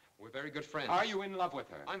 We're very good friends. Are you in love with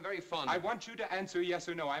her? I'm very fond I of her. want you to answer yes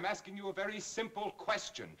or no. I'm asking you a very simple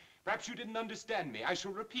question. Perhaps you didn't understand me. I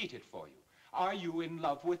shall repeat it for you. Are you in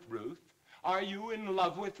love with Ruth? Are you in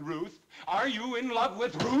love with Ruth? Are you in love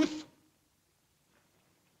with Ruth?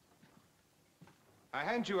 I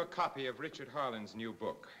hand you a copy of Richard Harland's new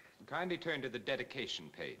book. Kindly turn to the dedication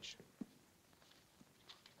page.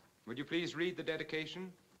 Would you please read the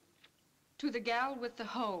dedication? To the gal with the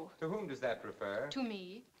hoe. To whom does that refer? To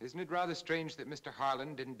me. Isn't it rather strange that Mr.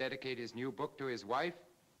 Harland didn't dedicate his new book to his wife?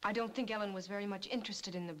 I don't think Ellen was very much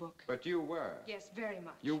interested in the book. But you were. Yes, very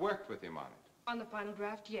much. You worked with him on it. On the final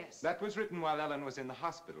draft, yes. That was written while Ellen was in the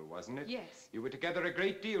hospital, wasn't it? Yes. You were together a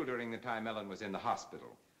great deal during the time Ellen was in the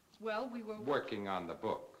hospital. Well, we were... Working on the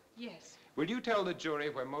book. Yes. Will you tell the jury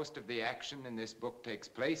where most of the action in this book takes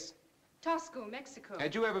place? Tosco, Mexico.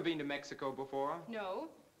 Had you ever been to Mexico before? No.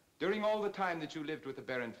 During all the time that you lived with the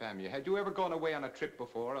Barron family, had you ever gone away on a trip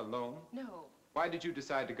before, alone? No. Why did you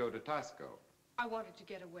decide to go to Tosco? I wanted to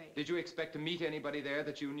get away. Did you expect to meet anybody there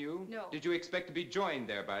that you knew? No. Did you expect to be joined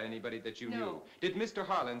there by anybody that you No. knew? Did Mr.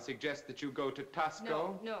 Harland suggest that you go to Tosco?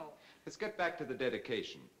 No, no. Let's get back to the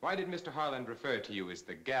dedication. Why did Mr. Harland refer to you as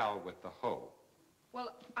the gal with the hoe?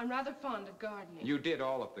 Well, I'm rather fond of gardening. You did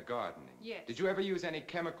all of the gardening. Yes. Did you ever use any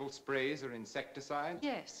chemical sprays or insecticides?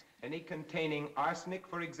 Yes. Any containing arsenic,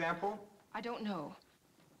 for example? I don't know.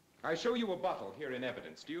 I show you a bottle here in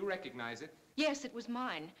evidence. Do you recognize it? Yes, it was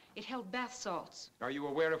mine. It held bath salts. Are you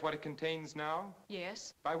aware of what it contains now?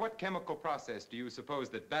 Yes. By what chemical process do you suppose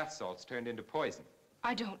that bath salts turned into poison?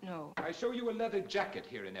 I don't know. I show you a leather jacket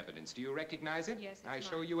here in evidence. Do you recognize it? Yes, it's I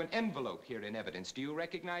show mine. you an envelope here in evidence. Do you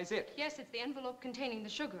recognize it? Yes, it's the envelope containing the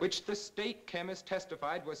sugar. Which the state chemist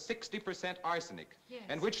testified was 60% arsenic. Yes.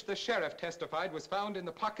 And which the sheriff testified was found in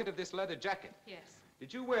the pocket of this leather jacket. Yes.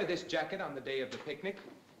 Did you wear this jacket on the day of the picnic?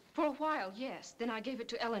 For a while, yes. Then I gave it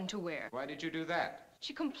to Ellen to wear. Why did you do that?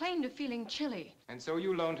 She complained of feeling chilly. And so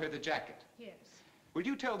you loaned her the jacket. Yes. Will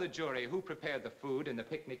you tell the jury who prepared the food in the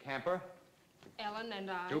picnic hamper? Ellen and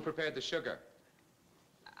I. Who prepared the sugar?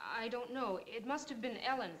 I don't know. It must have been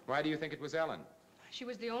Ellen. Why do you think it was Ellen? She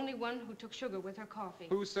was the only one who took sugar with her coffee.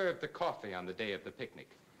 Who served the coffee on the day of the picnic?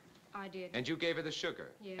 I did. And you gave her the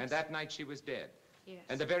sugar? Yes. And that night she was dead? Yes.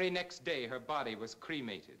 And the very next day her body was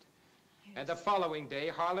cremated? Yes. And the following day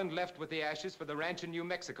Haaland left with the ashes for the ranch in New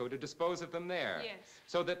Mexico to dispose of them there? Yes.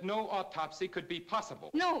 So that no autopsy could be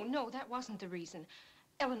possible? No, that wasn't the reason.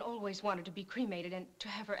 Ellen always wanted to be cremated and to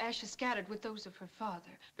have her ashes scattered with those of her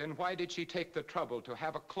father. Then why did she take the trouble to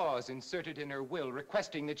have a clause inserted in her will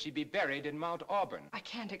requesting that she be buried in Mount Auburn? I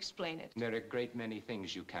can't explain it. There are a great many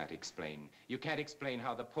things you can't explain. You can't explain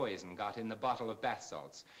how the poison got in the bottle of bath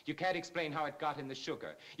salts. You can't explain how it got in the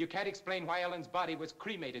sugar. You can't explain why Ellen's body was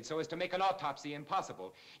cremated so as to make an autopsy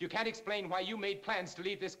impossible. You can't explain why you made plans to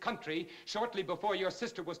leave this country shortly before your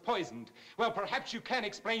sister was poisoned. Well, perhaps you can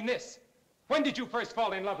explain this. When did you first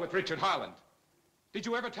fall in love with Richard Haaland? Did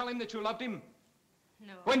you ever tell him that you loved him?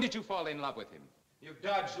 No. When did you fall in love with him? You've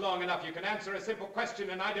dodged long enough. You can answer a simple question,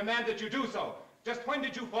 and I demand that you do so. Just when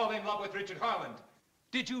did you fall in love with Richard Haaland?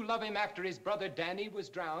 Did you love him after his brother Danny was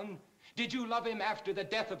drowned? Did you love him after the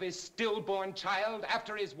death of his stillborn child,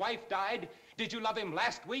 after his wife died? Did you love him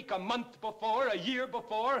last week, a month before, a year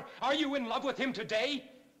before? Are you in love with him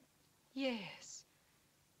today? Yes.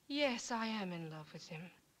 Yes, I am in love with him.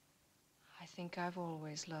 I think I've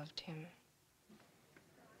always loved him.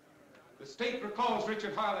 The state recalls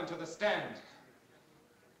Richard Haaland to the stand.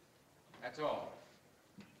 That's all.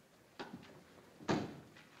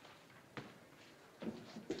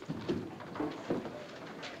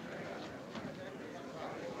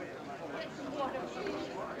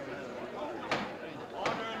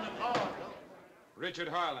 Richard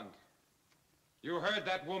Haaland, you heard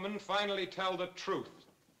that woman finally tell the truth.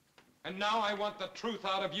 And now I want the truth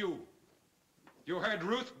out of you. You heard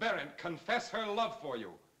Ruth Berendt confess her love for you.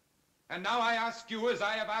 And now I ask you, as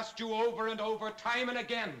I have asked you over and over, time and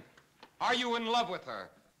again, are you in love with her?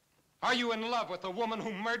 Are you in love with the woman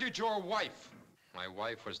who murdered your wife? My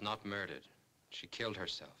wife was not murdered. She killed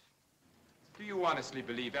herself. Do you honestly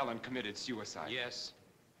believe Ellen committed suicide? Yes.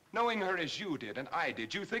 Knowing her as you did and I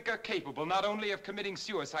did, you think her capable not only of committing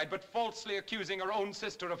suicide, but falsely accusing her own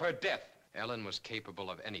sister of her death? Ellen was capable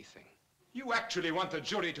of anything. You actually want the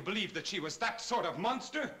jury to believe that she was that sort of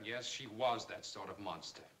monster? Yes, she was that sort of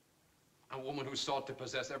monster. A woman who sought to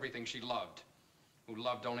possess everything she loved, who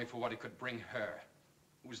loved only for what it could bring her,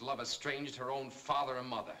 whose love estranged her own father and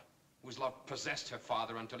mother, whose love possessed her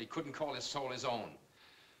father until he couldn't call his soul his own,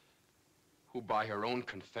 who by her own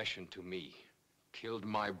confession to me killed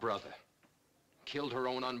my brother, killed her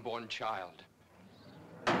own unborn child,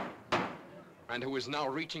 and who is now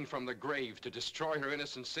reaching from the grave to destroy her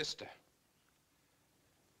innocent sister.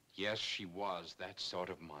 Yes, she was that sort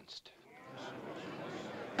of monster.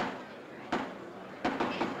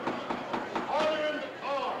 Order in the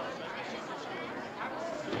car!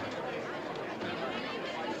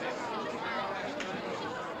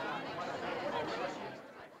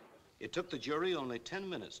 It took the jury only 10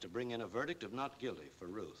 minutes to bring in a verdict of not guilty for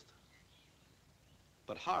Ruth.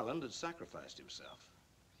 But Haaland had sacrificed himself.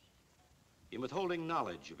 In withholding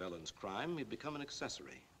knowledge of Ellen's crime, he'd become an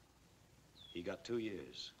accessory. He got 2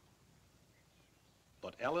 years.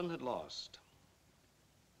 But Ellen had lost.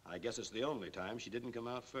 I guess it's the only time she didn't come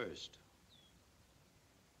out first.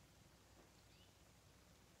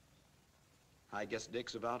 I guess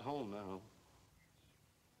Dick's about home now.